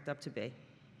it's cracked up to be.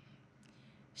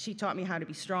 She taught me how to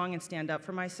be strong and stand up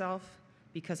for myself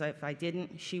because if I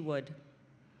didn't, she would.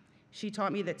 She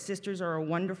taught me that sisters are a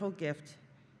wonderful gift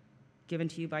given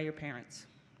to you by your parents.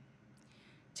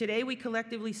 Today, we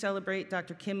collectively celebrate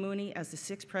Dr. Kim Mooney as the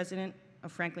 6th president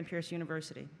of Franklin Pierce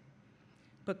University.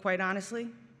 But quite honestly,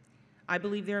 I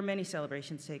believe there are many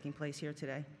celebrations taking place here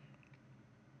today.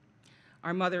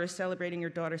 Our mother is celebrating her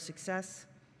daughter's success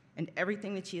and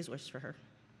everything that she has wished for her.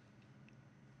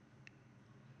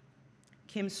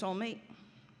 Kim's soulmate,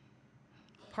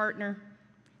 partner,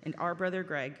 and our brother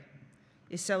Greg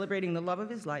is celebrating the love of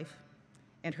his life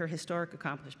and her historic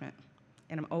accomplishment,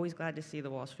 and I'm always glad to see the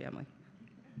Walsh family.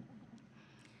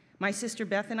 My sister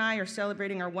Beth and I are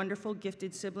celebrating our wonderful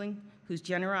gifted sibling whose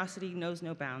generosity knows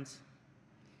no bounds.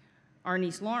 Our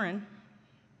niece Lauren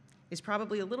is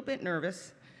probably a little bit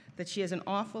nervous that she has an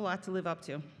awful lot to live up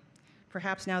to,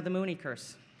 perhaps now the Mooney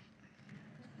curse.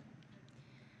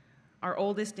 Our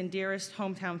oldest and dearest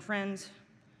hometown friends,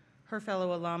 her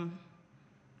fellow alum,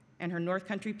 and her North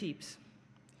Country peeps,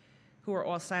 who are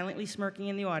all silently smirking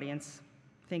in the audience,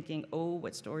 thinking, oh,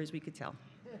 what stories we could tell.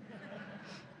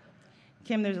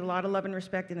 Kim, there's a lot of love and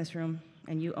respect in this room,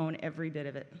 and you own every bit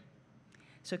of it.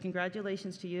 So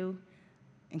congratulations to you,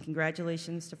 and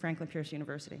congratulations to Franklin Pierce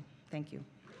University. Thank you.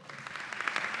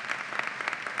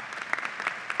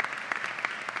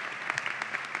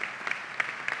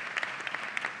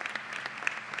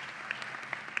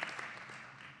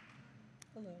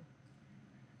 Hello.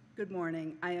 Good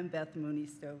morning. I am Beth Mooney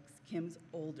Stokes, Kim's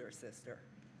older sister.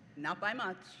 Not by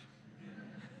much.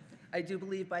 I do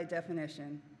believe by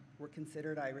definition, we're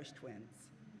considered Irish twins.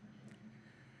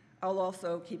 I'll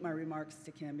also keep my remarks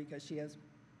to Kim because she has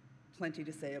plenty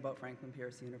to say about Franklin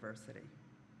Pierce University.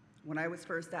 When I was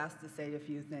first asked to say a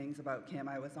few things about Kim,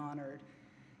 I was honored,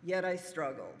 yet I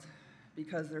struggled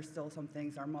because there's still some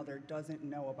things our mother doesn't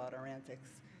know about our antics,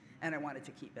 and I wanted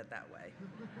to keep it that way.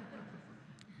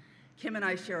 Kim and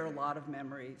I share a lot of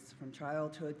memories from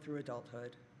childhood through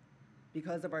adulthood.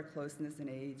 Because of our closeness in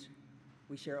age,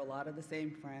 we share a lot of the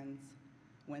same friends,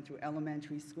 went through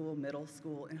elementary school, middle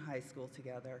school, and high school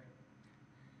together.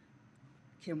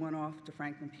 Kim went off to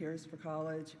Franklin Pierce for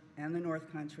college and the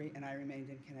North Country, and I remained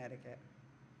in Connecticut.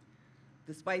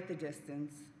 Despite the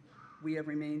distance, we have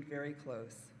remained very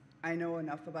close. I know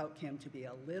enough about Kim to be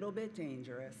a little bit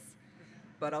dangerous,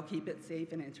 but I'll keep it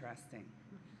safe and interesting.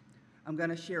 I'm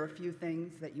going to share a few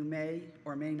things that you may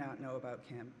or may not know about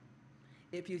Kim.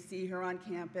 If you see her on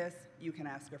campus, you can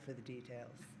ask her for the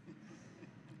details.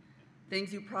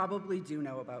 Things you probably do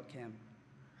know about Kim.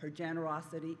 Her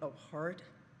generosity of heart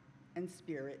and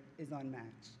spirit is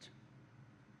unmatched.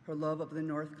 Her love of the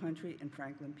North Country and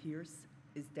Franklin Pierce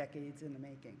is decades in the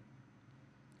making.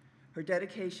 Her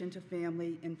dedication to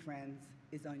family and friends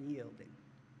is unyielding.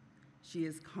 She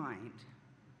is kind,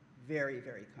 very,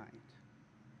 very kind.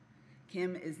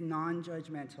 Kim is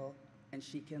non-judgmental, and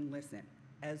she can listen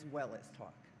as well as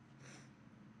talk.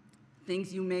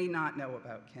 Things you may not know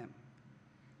about Kim.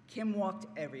 Kim walked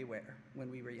everywhere when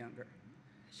we were younger.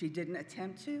 She didn't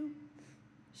attempt to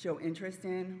show interest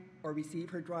in or receive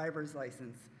her driver's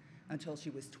license until she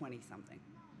was 20-something.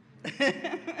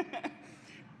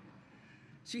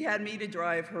 She had me to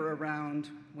drive her around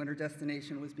when her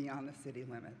destination was beyond the city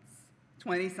limits.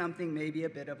 20-something may be a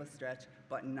bit of a stretch,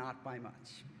 but not by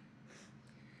much.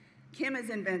 Kim has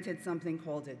invented something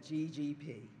called a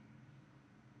GGP.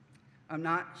 I'm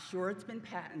not sure it's been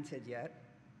patented yet.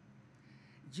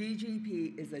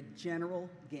 GGP is a general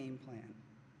game plan.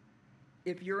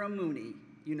 If you're a Mooney,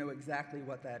 you know exactly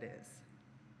what that is.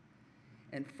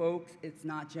 And folks, it's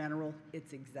not general,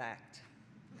 it's exact.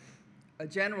 A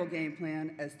general game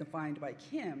plan, as defined by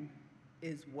Kim,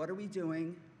 is what are we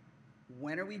doing,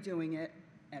 when are we doing it,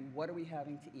 and what are we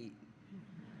having to eat?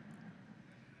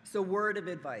 So word of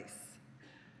advice,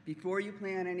 before you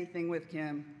plan anything with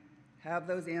Kim, have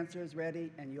those answers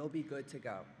ready and you'll be good to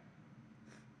go.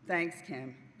 Thanks,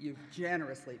 Kim. You've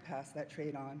generously passed that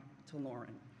trait on to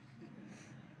Lauren.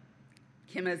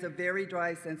 Kim has a very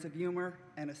dry sense of humor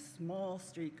and a small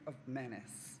streak of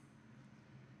menace.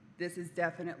 This is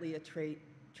definitely a trait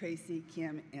Tracy,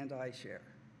 Kim, and I share.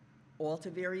 All to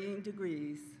varying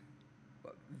degrees,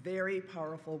 but very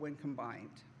powerful when combined.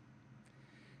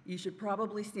 You should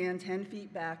probably stand 10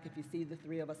 feet back if you see the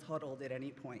three of us huddled at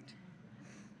any point.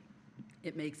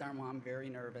 It makes our mom very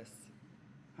nervous.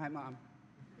 Hi, Mom.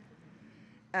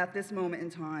 At this moment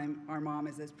in time, our mom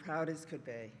is as proud as could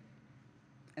be,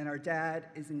 and our dad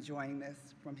is enjoying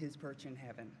this from his perch in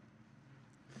heaven.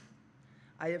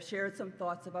 I have shared some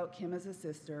thoughts about Kim as a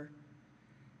sister.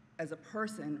 As a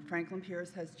person, Franklin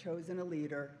Pierce has chosen a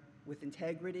leader with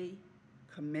integrity,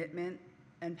 commitment,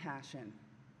 and passion.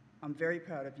 I'm very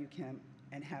proud of you, Kim,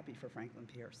 and happy for Franklin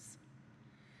Pierce.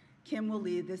 Kim will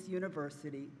lead this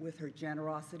university with her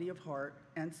generosity of heart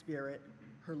and spirit,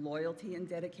 her loyalty and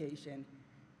dedication,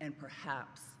 and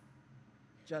perhaps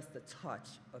just a touch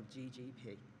of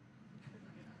GGP.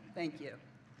 Thank you.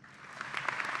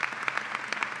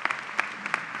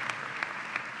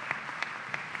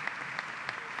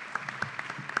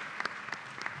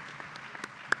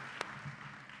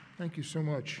 Thank you so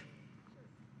much.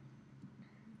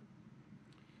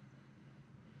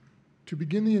 To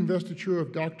begin the investiture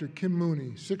of Dr. Kim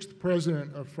Mooney, 6th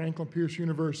President of Franklin Pierce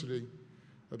University,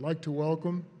 I'd like to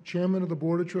welcome Chairman of the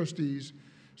Board of Trustees,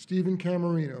 Stephen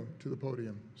Camarino, to the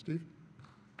podium. Steve?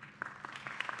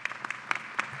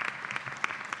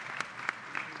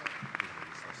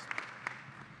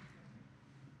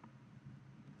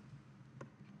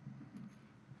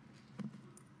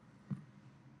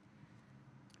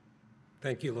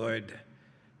 Thank you, Lloyd.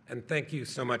 And thank you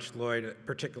so much, Lloyd,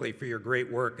 particularly for your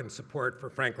great work and support for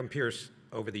Franklin Pierce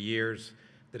over the years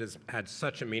that has had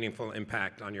such a meaningful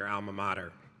impact on your alma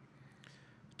mater.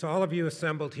 To all of you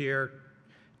assembled here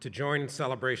to join in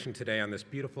celebration today on this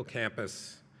beautiful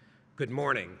campus, good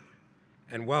morning,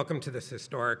 and welcome to this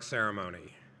historic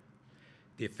ceremony,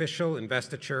 the official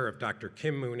investiture of Dr.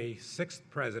 Kim Mooney, 6th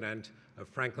President of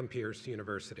Franklin Pierce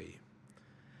University.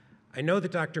 I know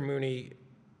that Dr. Mooney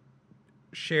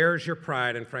shares your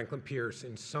pride in Franklin Pierce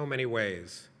in so many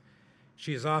ways.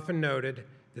 She has often noted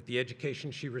that the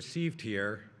education she received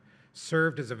here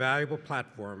served as a valuable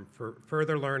platform for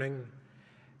further learning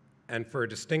and for a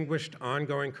distinguished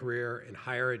ongoing career in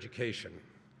higher education.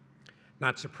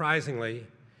 Not surprisingly,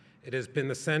 it has been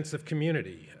the sense of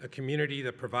community, a community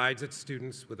that provides its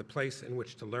students with a place in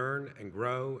which to learn and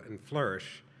grow and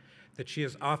flourish, that she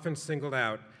has often singled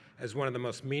out as one of the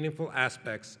most meaningful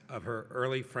aspects of her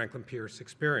early Franklin Pierce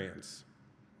experience.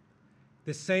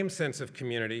 This same sense of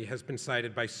community has been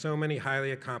cited by so many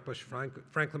highly accomplished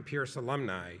Franklin Pierce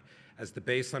alumni as the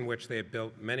base on which they have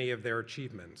built many of their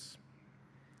achievements.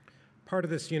 Part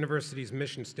of this university's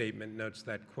mission statement notes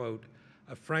that, quote,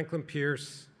 a Franklin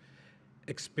Pierce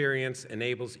experience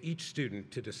enables each student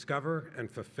to discover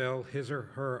and fulfill his or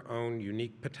her own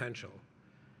unique potential.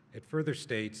 It further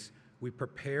states, we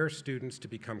prepare students to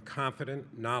become confident,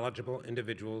 knowledgeable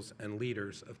individuals and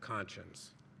leaders of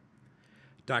conscience.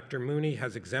 Dr. Mooney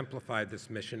has exemplified this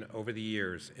mission over the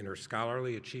years in her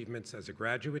scholarly achievements as a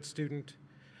graduate student,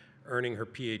 earning her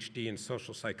PhD in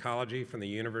social psychology from the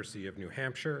University of New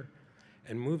Hampshire,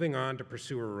 and moving on to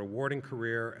pursue a rewarding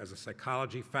career as a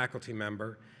psychology faculty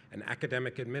member and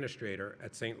academic administrator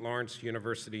at St. Lawrence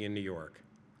University in New York.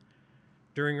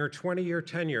 During her 20-year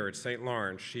tenure at St.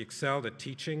 Lawrence, she excelled at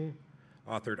teaching,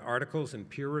 authored articles in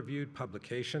peer-reviewed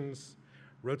publications,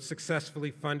 wrote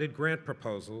successfully funded grant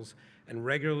proposals, and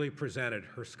regularly presented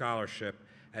her scholarship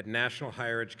at national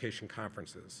higher education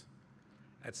conferences.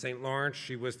 At St. Lawrence,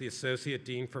 she was the Associate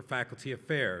Dean for Faculty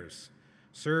Affairs,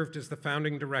 served as the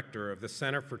founding director of the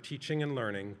Center for Teaching and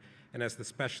Learning, and as the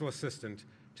special assistant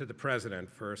to the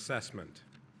president for assessment.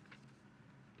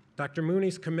 Dr.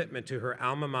 Mooney's commitment to her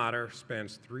alma mater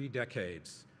spans 3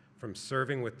 decades, from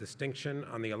serving with distinction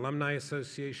on the Alumni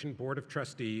Association Board of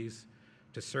Trustees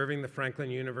to serving the Franklin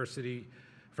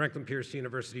Pierce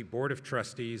University Board of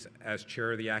Trustees as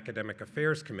chair of the Academic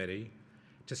Affairs Committee,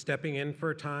 to stepping in for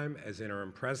a time as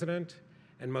interim president,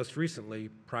 and most recently,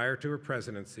 prior to her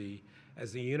presidency,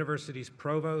 as the university's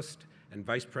provost and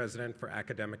vice president for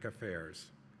academic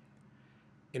affairs.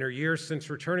 In her years since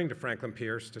returning to Franklin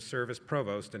Pierce to serve as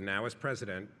provost and now as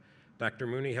president, Dr.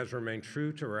 Mooney has remained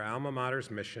true to her alma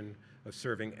mater's mission of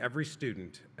serving every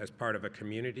student as part of a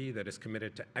community that is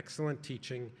committed to excellent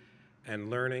teaching and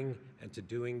learning and to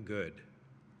doing good.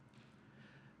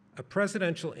 A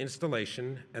presidential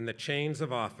installation and the chains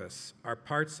of office are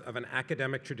parts of an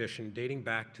academic tradition dating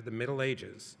back to the Middle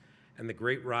Ages and the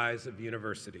great rise of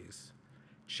universities.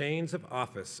 Chains of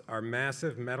office are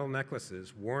massive metal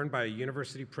necklaces worn by a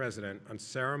university president on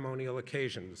ceremonial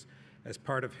occasions as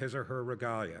part of his or her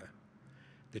regalia.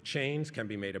 The chains can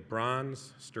be made of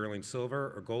bronze, sterling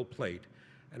silver, or gold plate,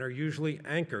 and are usually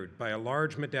anchored by a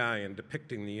large medallion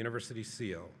depicting the university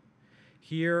seal.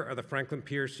 Here are the Franklin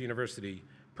Pierce University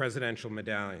presidential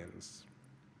medallions.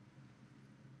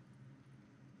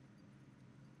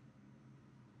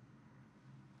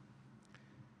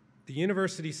 The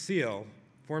university seal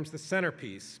forms the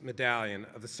centerpiece medallion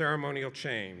of the ceremonial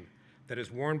chain that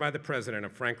is worn by the president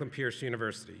of Franklin Pierce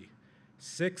University.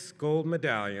 6 gold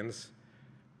medallions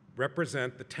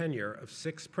represent the tenure of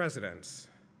 6 presidents.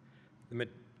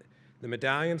 The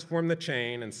medallions form the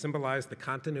chain and symbolize the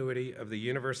continuity of the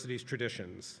university's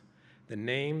traditions. The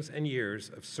names and years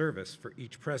of service for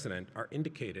each president are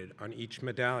indicated on each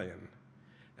medallion.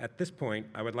 At this point,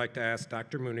 I would like to ask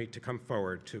Dr. Mooney to come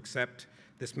forward to accept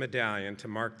this medallion to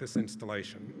mark this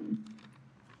installation.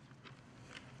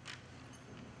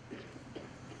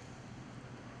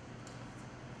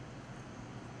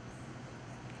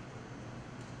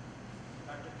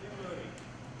 Dr. Kim Mooney,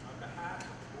 on behalf of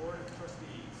the Board of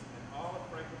Trustees and all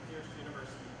of Franklin Pierce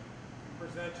University, we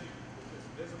present you with this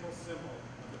visible symbol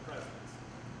of the presidency.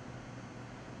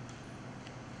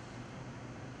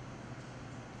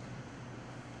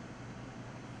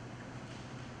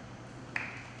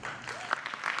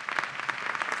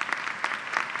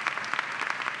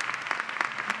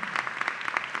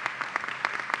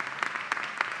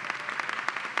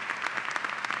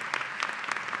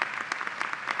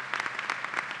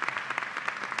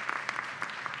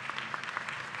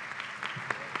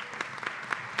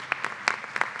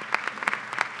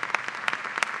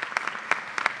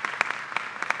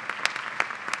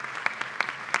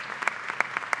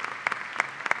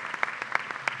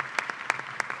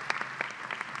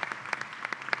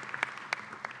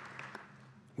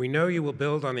 We know you will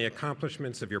build on the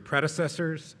accomplishments of your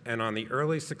predecessors and on the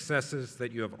early successes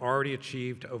that you have already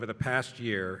achieved over the past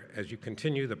year as you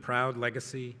continue the proud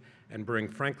legacy and bring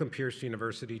Franklin Pierce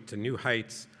University to new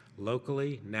heights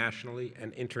locally, nationally,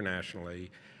 and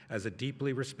internationally as a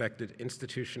deeply respected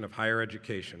institution of higher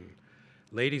education.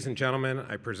 Ladies and gentlemen,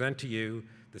 I present to you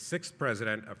the 6th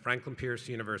president of Franklin Pierce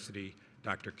University,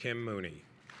 Dr. Kim Mooney.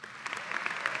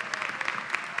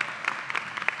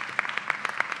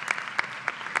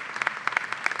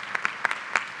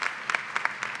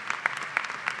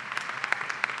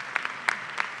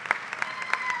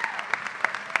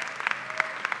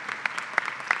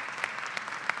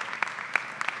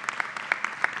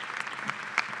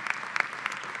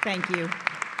 Thank you.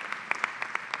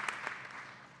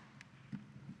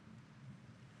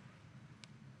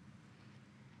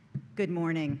 Good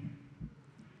morning.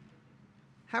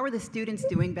 How are the students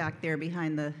doing back there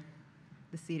behind the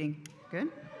seating? Good?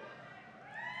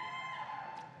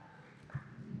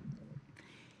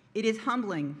 It is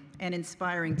humbling and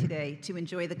inspiring today to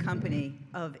enjoy the company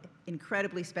of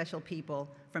incredibly special people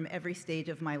from every stage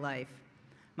of my life.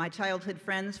 My childhood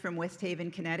friends from West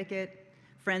Haven, Connecticut,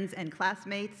 friends and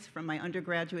classmates from my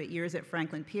undergraduate years at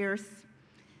Franklin Pierce,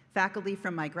 faculty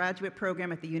from my graduate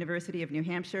program at the University of New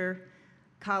Hampshire,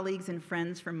 colleagues and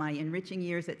friends from my enriching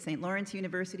years at St. Lawrence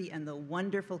University and the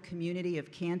wonderful community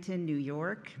of Canton, New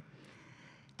York,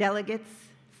 delegates,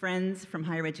 friends from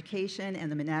higher education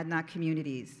and the Monadnock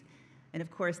communities, and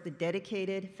of course the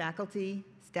dedicated faculty,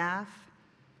 staff,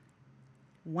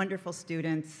 wonderful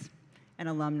students, and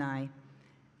alumni.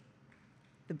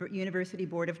 The University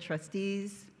Board of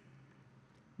Trustees,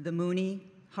 the Mooney,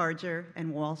 Harger,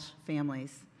 and Walsh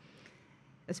families,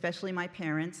 especially my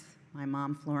parents. My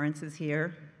mom, Florence, is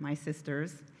here, my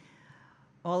sisters,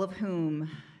 all of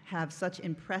whom have such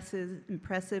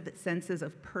impressive senses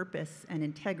of purpose and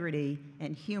integrity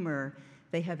and humor,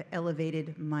 they have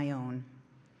elevated my own.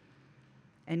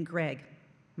 And Greg,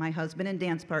 my husband and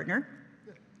dance partner,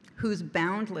 whose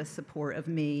boundless support of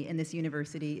me in this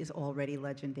university is already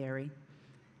legendary.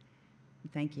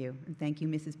 Thank you, and thank you,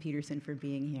 Mrs. Peterson, for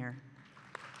being here.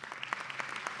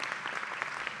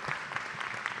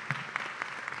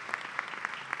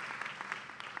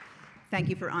 Thank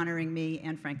you for honoring me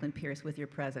and Franklin Pierce with your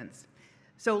presence.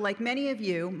 So like many of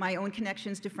you, my own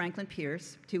connections to Franklin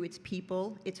Pierce, to its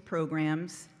people, its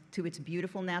programs, to its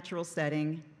beautiful natural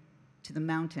setting, to the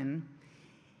mountain,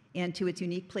 and to its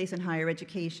unique place in higher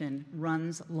education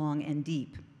runs long and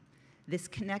deep. This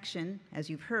connection, as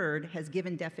you've heard, has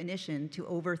given definition to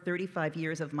over 35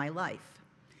 years of my life,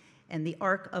 and the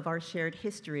arc of our shared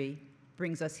history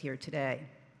brings us here today.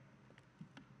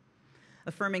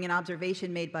 Affirming an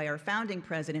observation made by our founding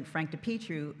president, Frank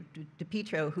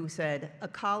DePietro, who said, "A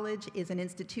college is an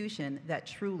institution that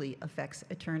truly affects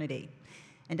eternity."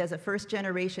 And as a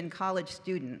first-generation college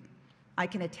student, I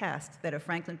can attest that a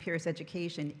Franklin Pierce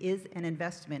education is an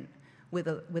investment with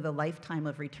a lifetime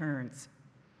of returns.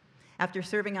 After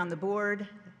serving on the board,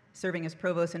 serving as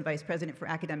provost and vice president for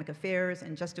academic affairs,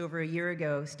 and just over a year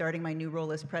ago, starting my new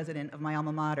role as president of my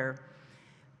alma mater,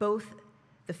 both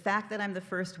the fact that I'm the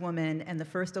first woman and the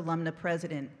first alumna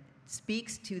president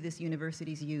speaks to this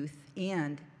university's youth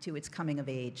and to its coming of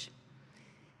age.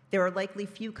 There are likely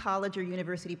few college or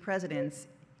university presidents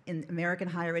in American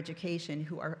higher education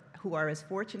who are as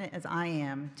fortunate as I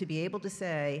am to be able to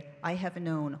say, I have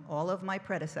known all of my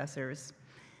predecessors,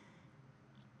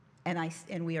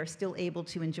 and we are still able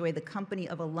to enjoy the company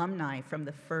of alumni from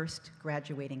the first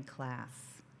graduating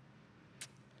class.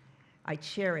 I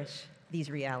cherish these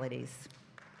realities.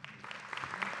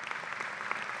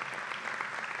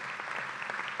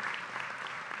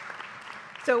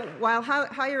 So while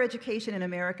higher education in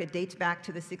America dates back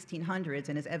to the 1600s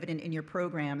and is evident in your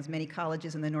programs, many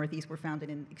colleges in the Northeast were founded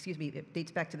in, it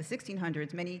dates back to the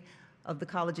 1600s, many of the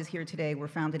colleges here today were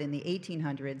founded in the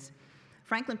 1800s.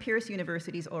 Franklin Pierce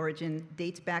University's origin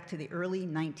dates back to the early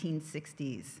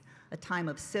 1960s, a time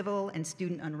of civil and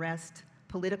student unrest,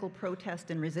 political protest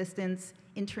and resistance,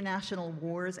 international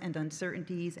wars and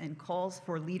uncertainties, and calls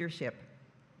for leadership.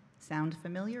 Sound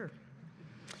familiar?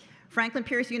 Franklin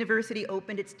Pierce University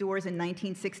opened its doors in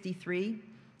 1963,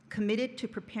 committed to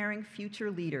preparing future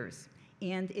leaders,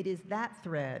 and it is that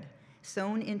thread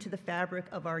sewn into the fabric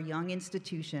of our young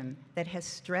institution that has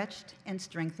stretched and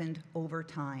strengthened over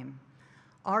time.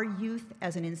 Our youth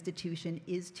as an institution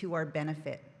is to our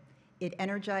benefit. It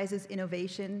energizes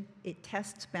innovation, it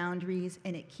tests boundaries,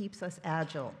 and it keeps us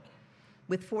agile.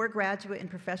 With 4 graduate and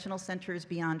professional centers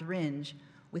beyond Ringe,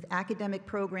 with academic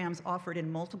programs offered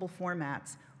in multiple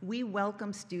formats, we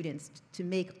welcome students to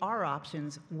make our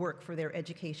options work for their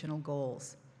educational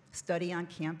goals. Study on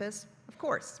campus, of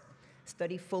course.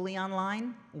 Study fully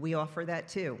online, we offer that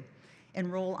too.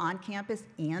 Enroll on campus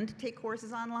and take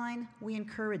courses online, we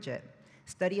encourage it.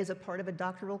 Study as a part of a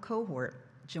doctoral cohort,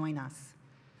 join us.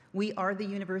 We are the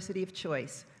university of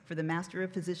choice for the Master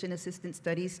of Physician Assistant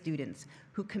Studies students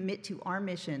who commit to our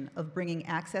mission of bringing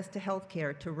access to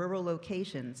healthcare to rural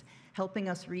locations, helping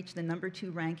us reach the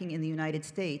 #2 ranking in the United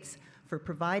States for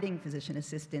providing physician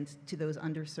assistants to those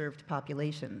underserved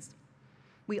populations.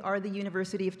 We are the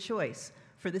university of choice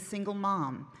for the single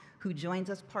mom who joins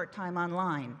us part-time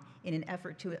online in an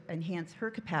effort to enhance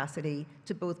her capacity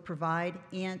to both provide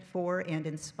for and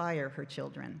inspire her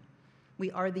children. We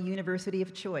are the university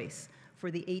of choice for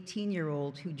the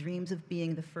 18-year-old who dreams of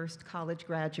being the first college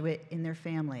graduate in their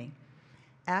family.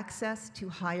 Access to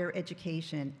higher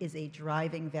education is a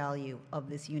driving value of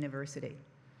this university.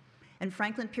 And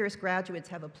Franklin Pierce graduates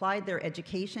have applied their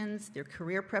educations, their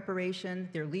career preparation,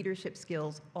 their leadership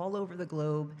skills all over the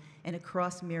globe and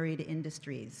across myriad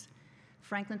industries.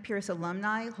 Franklin Pierce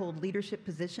alumni hold leadership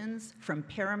positions from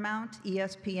Paramount,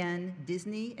 ESPN,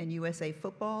 Disney, and USA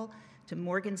Football to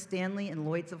Morgan Stanley and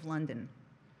Lloyd's of London.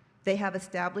 They have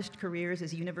established careers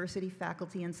as university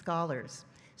faculty and scholars,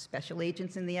 special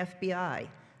agents in the FBI,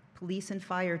 police and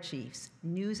fire chiefs,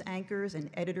 news anchors and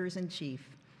editors-in-chief,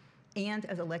 and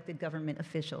as elected government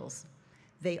officials.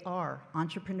 They are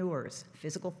entrepreneurs,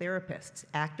 physical therapists,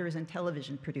 actors and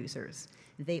television producers.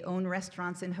 They own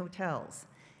restaurants and hotels,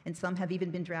 and some have even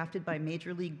been drafted by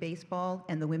Major League Baseball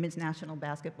and the Women's National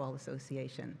Basketball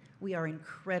Association. We are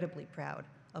incredibly proud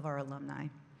of our alumni.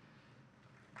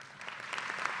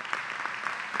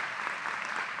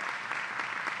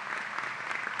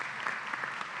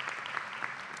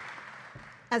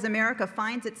 As America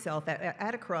finds itself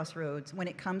at a crossroads when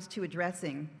it comes to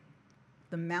addressing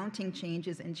the mounting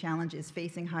changes and challenges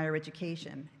facing higher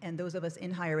education, and those of us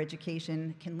in higher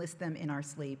education can list them in our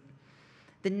sleep,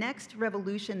 the next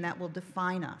revolution that will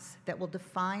define us, that will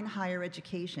define higher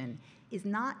education, is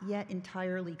not yet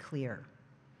entirely clear.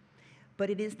 But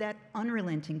it is that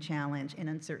unrelenting challenge and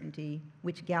uncertainty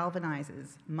which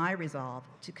galvanizes my resolve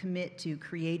to commit to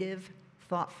creative,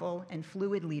 thoughtful, and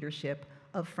fluid leadership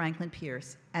of Franklin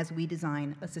Pierce as we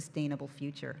design a sustainable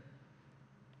future.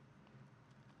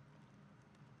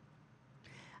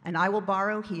 And I will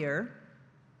borrow here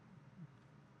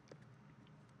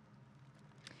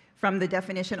from the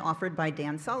definition offered by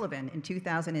Dan Sullivan in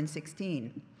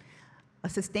 2016. A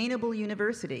sustainable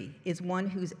university is one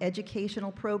whose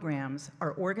educational programs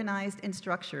are organized and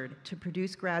structured to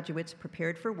produce graduates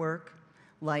prepared for work,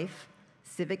 life,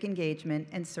 civic engagement,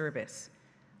 and service,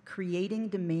 creating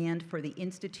demand for the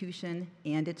institution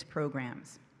and its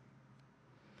programs.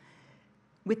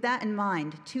 With that in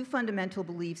mind, two fundamental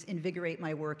beliefs invigorate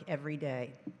my work every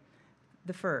day.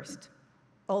 The first,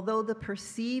 although the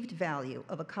perceived value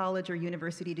of a college or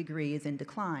university degree is in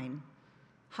decline,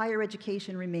 higher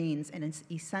education remains an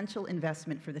essential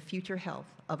investment for the future health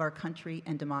of our country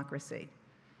and democracy.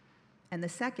 And the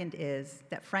second is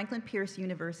that Franklin Pierce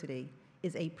University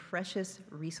is a precious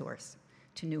resource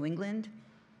to New England,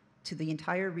 to the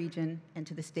entire region, and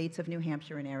to the states of New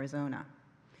Hampshire and Arizona,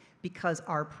 because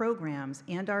our programs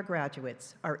and our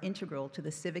graduates are integral to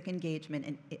the civic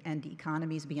engagement and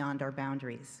economies beyond our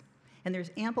boundaries. And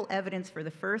there's ample evidence for the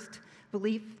first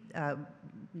belief.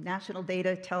 National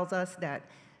data tells us that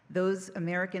those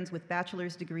Americans with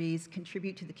bachelor's degrees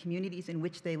contribute to the communities in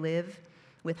which they live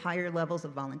with higher levels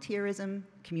of volunteerism,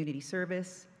 community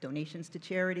service, donations to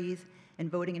charities, and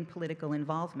voting and political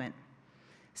involvement.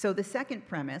 So the second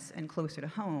premise, and closer to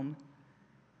home,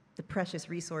 the precious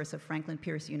resource of Franklin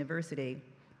Pierce University,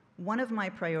 one of my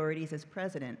priorities as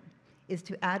president is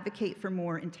to advocate for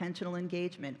more intentional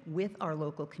engagement with our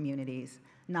local communities,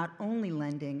 not only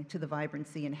lending to the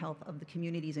vibrancy and health of the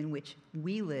communities in which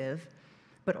we live,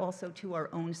 but also to our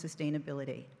own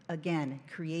sustainability. Again,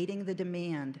 creating the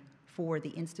demand for the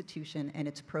institution and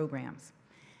its programs.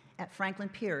 At Franklin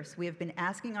Pierce, we have been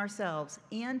asking ourselves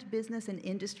and business and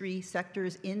industry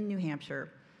sectors in New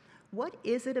Hampshire, what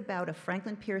is it about a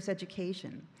Franklin Pierce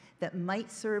education that might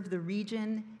serve the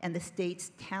region and the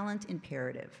state's talent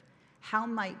imperative? How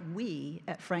might we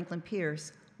at Franklin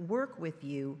Pierce work with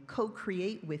you,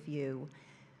 co-create with you,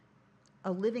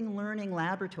 a living learning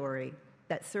laboratory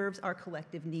that serves our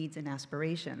collective needs and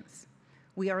aspirations?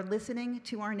 We are listening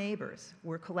to our neighbors.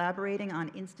 We're collaborating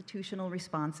on institutional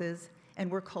responses,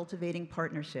 and we're cultivating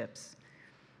partnerships.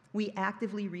 We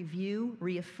actively review,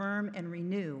 reaffirm, and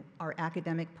renew our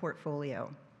academic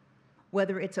portfolio.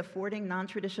 Whether it's affording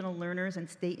non-traditional learners and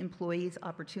state employees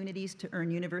opportunities to earn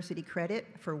university credit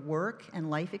for work and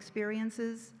life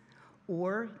experiences,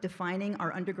 or defining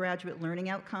our undergraduate learning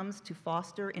outcomes to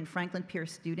foster in Franklin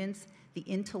Pierce students the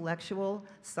intellectual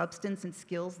substance and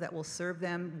skills that will serve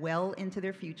them well into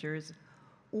their futures,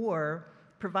 or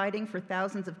providing for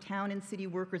thousands of town and city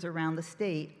workers around the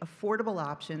state affordable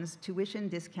options, tuition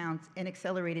discounts, and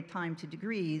accelerated time to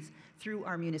degrees through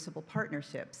our municipal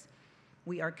partnerships.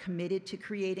 We are committed to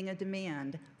creating a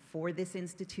demand for this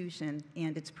institution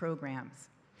and its programs.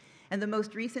 And the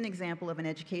most recent example of an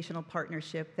educational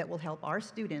partnership that will help our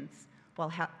students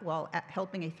while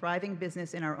helping a thriving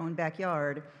business in our own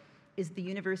backyard is the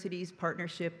university's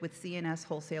partnership with C&S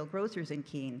Wholesale Grocers in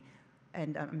Keene.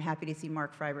 And I'm happy to see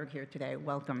Mark Freiberg here today.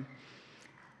 Welcome.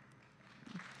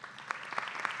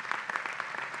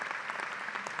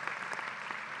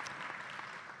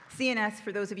 C&S,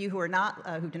 for those of you who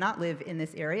do not live in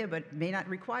this area, but may not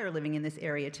require living in this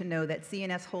area to know that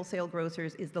C&S Wholesale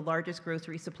Grocers is the largest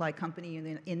grocery supply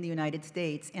company in the United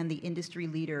States and the industry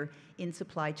leader in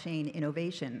supply chain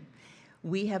innovation.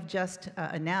 We have just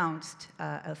announced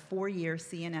a 4-year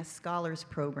C&S Scholars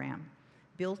Program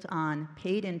built on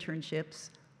paid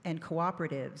internships and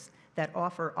cooperatives that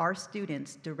offer our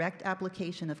students direct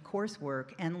application of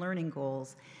coursework and learning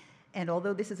goals. And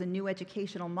although this is a new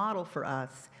educational model for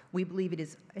us, we believe it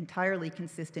is entirely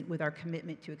consistent with our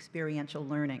commitment to experiential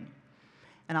learning.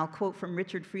 And I'll quote from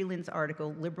Richard Freeland's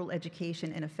article, Liberal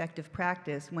Education and Effective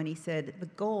Practice, when he said, the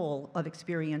goal of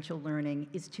experiential learning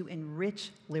is to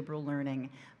enrich liberal learning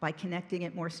by connecting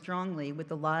it more strongly with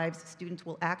the lives students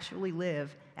will actually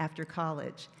live after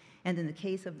college. And in the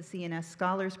case of the C&S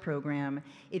Scholars Program,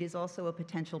 it is also a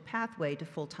potential pathway to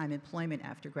full-time employment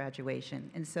after graduation.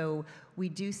 And so we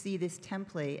do see this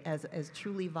template as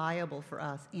truly viable for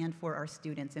us and for our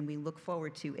students, and we look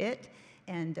forward to it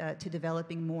and to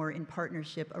developing more in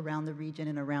partnership around the region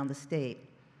and around the state.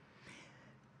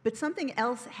 But something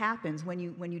else happens when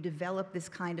you develop this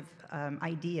kind of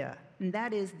idea, and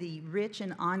that is the rich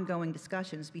and ongoing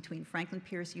discussions between Franklin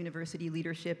Pierce University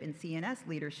leadership and C&S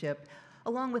leadership,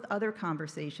 along with other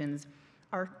conversations,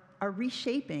 are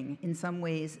reshaping, in some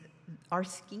ways, our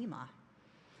schema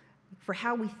for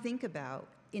how we think about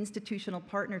institutional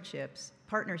partnerships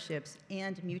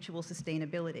and mutual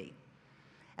sustainability.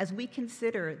 As we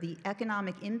consider the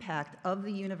economic impact of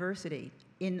the university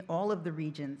in all of the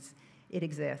regions it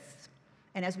exists,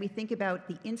 And as we think about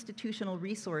the institutional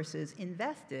resources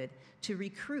invested to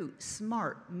recruit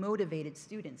smart, motivated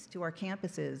students to our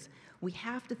campuses, we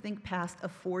have to think past a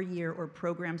 4-year or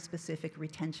program-specific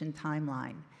retention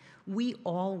timeline. We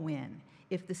all win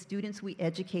if the students we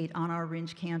educate on our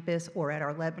Ringe campus or at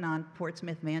our Lebanon,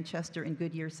 Portsmouth, Manchester, and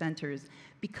Goodyear centers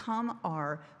become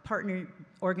our partner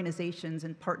organizations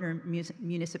and partner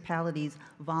municipalities,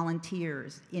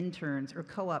 volunteers, interns, or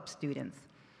co-op students.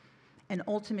 And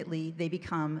ultimately, they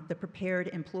become the prepared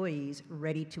employees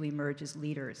ready to emerge as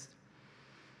leaders.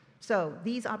 So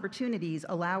these opportunities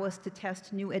allow us to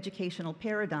test new educational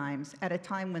paradigms at a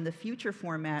time when the future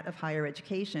format of higher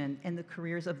education and the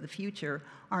careers of the future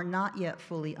are not yet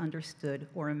fully understood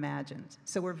or imagined.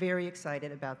 So we're very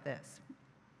excited about this.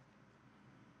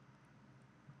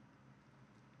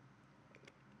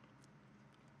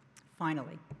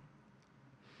 Finally,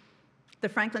 the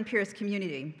Franklin Pierce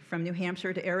community, from New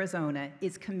Hampshire to Arizona,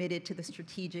 is committed to the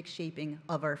strategic shaping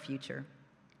of our future.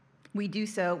 We do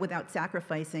so without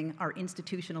sacrificing our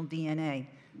institutional DNA.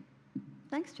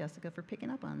 Thanks, Jessica, for picking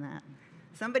up on that.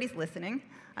 Somebody's listening.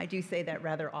 I do say that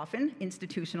rather often,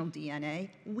 institutional DNA.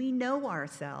 We know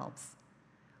ourselves.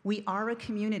 We are a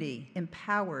community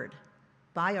empowered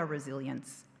by our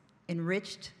resilience,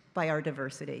 enriched by our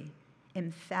diversity,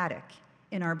 emphatic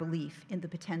in our belief in the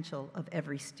potential of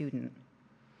every student.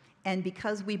 And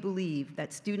because we believe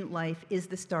that student life is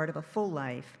the start of a full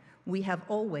life, we have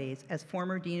always, as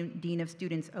former Dean of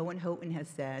Students Owen Houghton has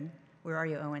said, where are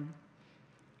you, Owen?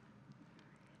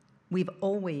 We've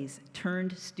always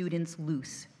turned students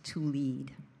loose to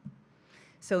lead.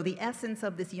 So the essence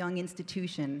of this young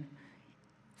institution,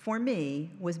 for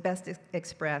me, was best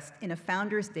expressed in a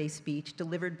Founders Day speech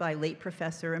delivered by late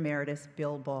Professor Emeritus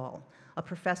Bill Ball, a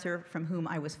professor from whom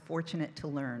I was fortunate to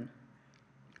learn.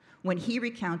 When he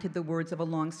recounted the words of a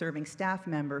long-serving staff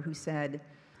member who said,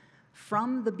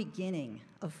 "From the beginning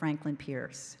of Franklin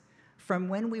Pierce, from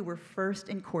when we were first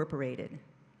incorporated,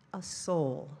 a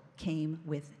soul came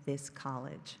with this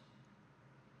college."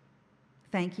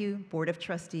 Thank you, Board of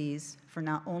Trustees, for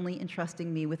not only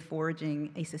entrusting me with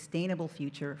forging a sustainable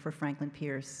future for Franklin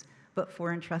Pierce, but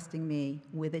for entrusting me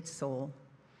with its soul.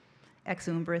 Ex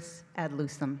umbris ad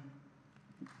lucem.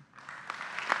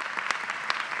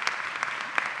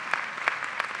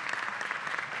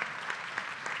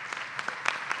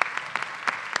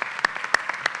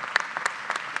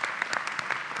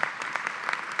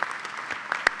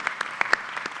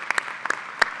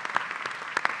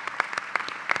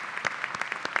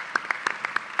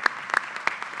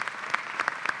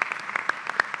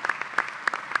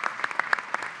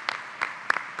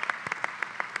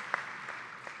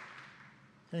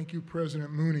 Thank you,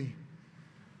 President Mooney.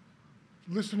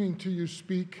 Listening to you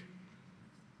speak,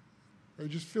 I'm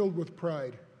just filled with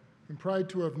pride, and pride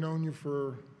to have known you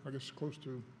for, I guess, close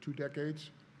to 2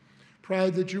 decades.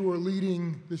 Pride that you are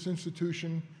leading this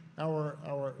institution,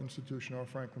 our institution, our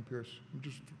Franklin Pierce. I'm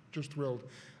just thrilled.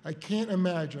 I can't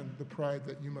imagine the pride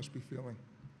that you must be feeling.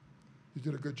 You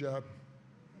did a good job.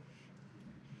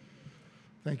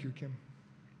 Thank you, Kim.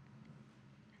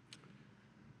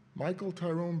 Michael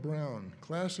Tyrone Brown,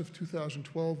 class of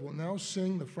 2012, will now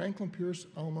sing the Franklin Pierce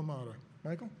alma mater.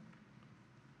 Michael?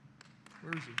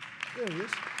 Where is he? There he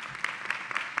is.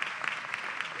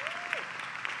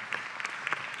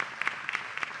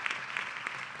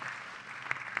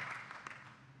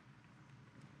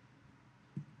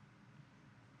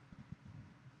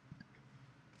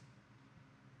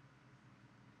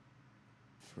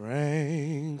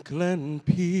 Franklin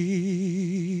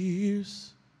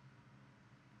Pierce,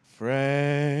 Franklin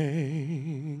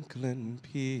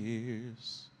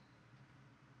Pierce,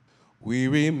 we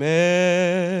remember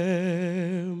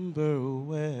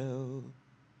well,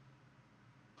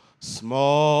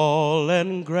 small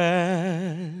and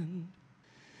grand,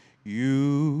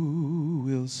 you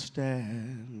will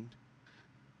stand.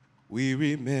 We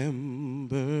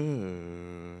remember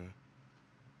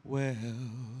well.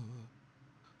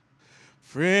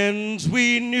 Friends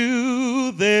we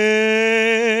knew,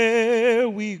 there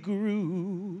we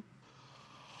grew,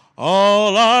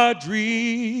 all our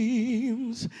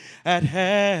dreams at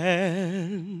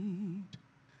hand.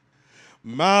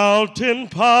 Mountain,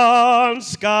 pond,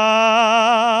 skies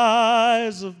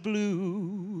of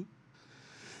blue,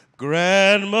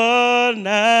 Grandma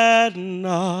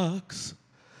Nadnock's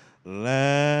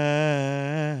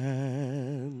land.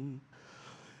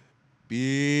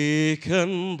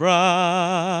 Beacon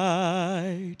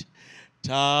bright,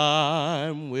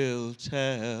 time will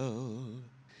tell.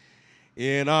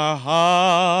 In our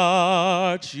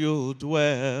hearts you'll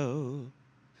dwell.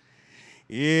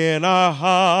 In our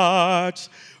hearts,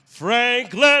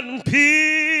 Franklin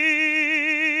Pierce.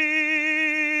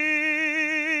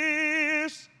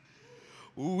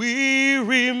 we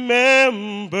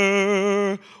remember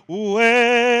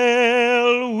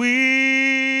well, we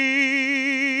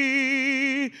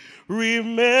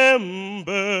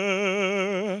remember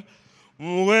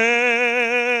well.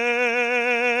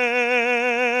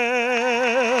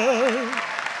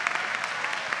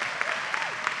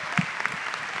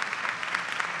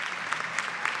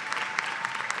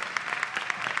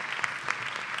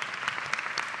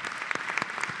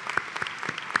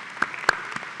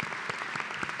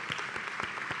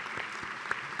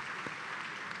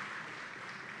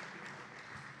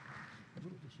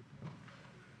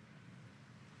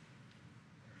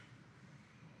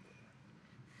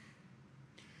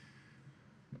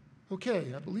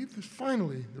 Okay, I believe that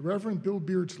finally the Reverend Bill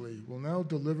Beardsley will now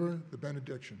deliver the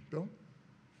benediction. Bill?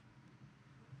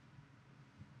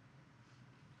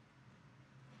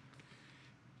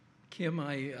 Kim,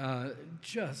 I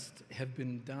just have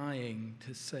been dying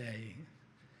to say,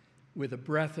 with a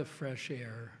breath of fresh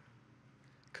air,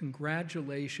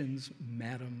 congratulations,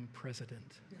 Madam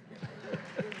President.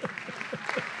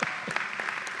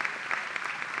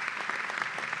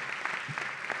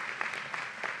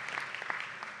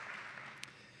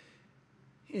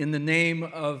 In the name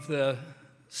of the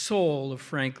soul of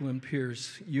Franklin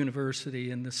Pierce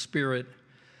University and the spirit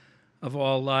of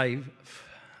all life,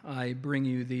 I bring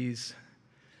you these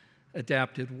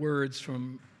adapted words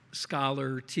from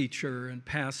scholar, teacher, and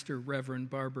pastor Reverend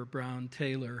Barbara Brown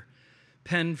Taylor,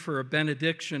 penned for a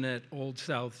benediction at Old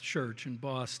South Church in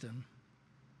Boston.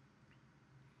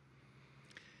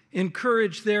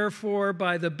 Encouraged, therefore,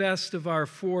 by the best of our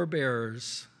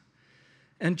forebears,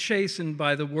 and chastened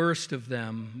by the worst of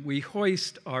them, we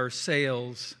hoist our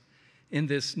sails in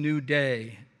this new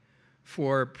day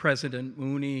for President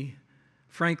Mooney,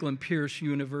 Franklin Pierce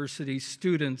University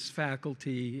students,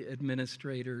 faculty,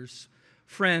 administrators,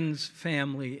 friends,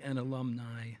 family, and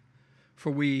alumni, for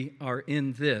we are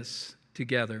in this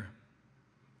together.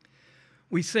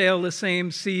 We sail the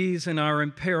same seas and are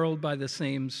imperiled by the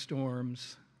same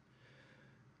storms.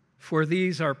 For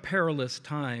these are perilous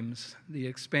times, the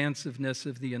expansiveness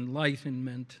of the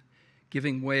Enlightenment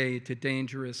giving way to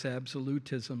dangerous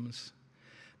absolutisms,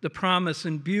 the promise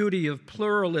and beauty of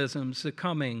pluralism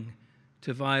succumbing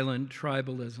to violent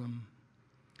tribalism,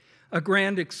 a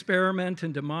grand experiment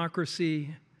in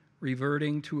democracy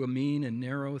reverting to a mean and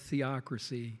narrow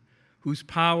theocracy whose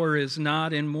power is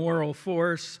not in moral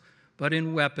force but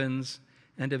in weapons,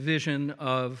 and a vision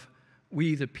of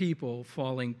we the people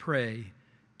falling prey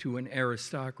to an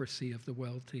aristocracy of the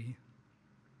wealthy.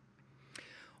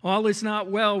 All is not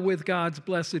well with God's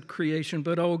blessed creation,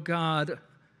 but oh God,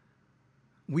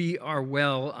 we are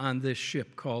well on this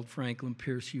ship called Franklin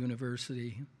Pierce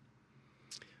University.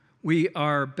 We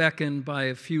are beckoned by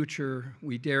a future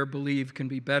we dare believe can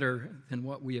be better than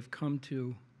what we have come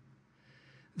to.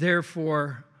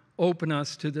 Therefore, open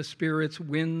us to the Spirit's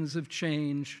winds of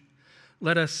change.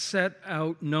 Let us set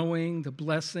out knowing the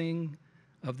blessing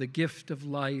of the gift of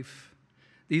life,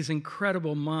 these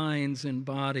incredible minds and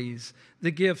bodies, the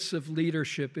gifts of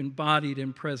leadership embodied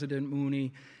in President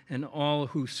Mooney and all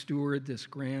who steward this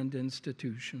grand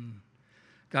institution.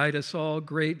 Guide us all,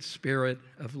 great Spirit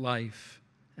of life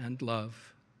and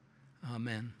love.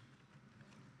 Amen.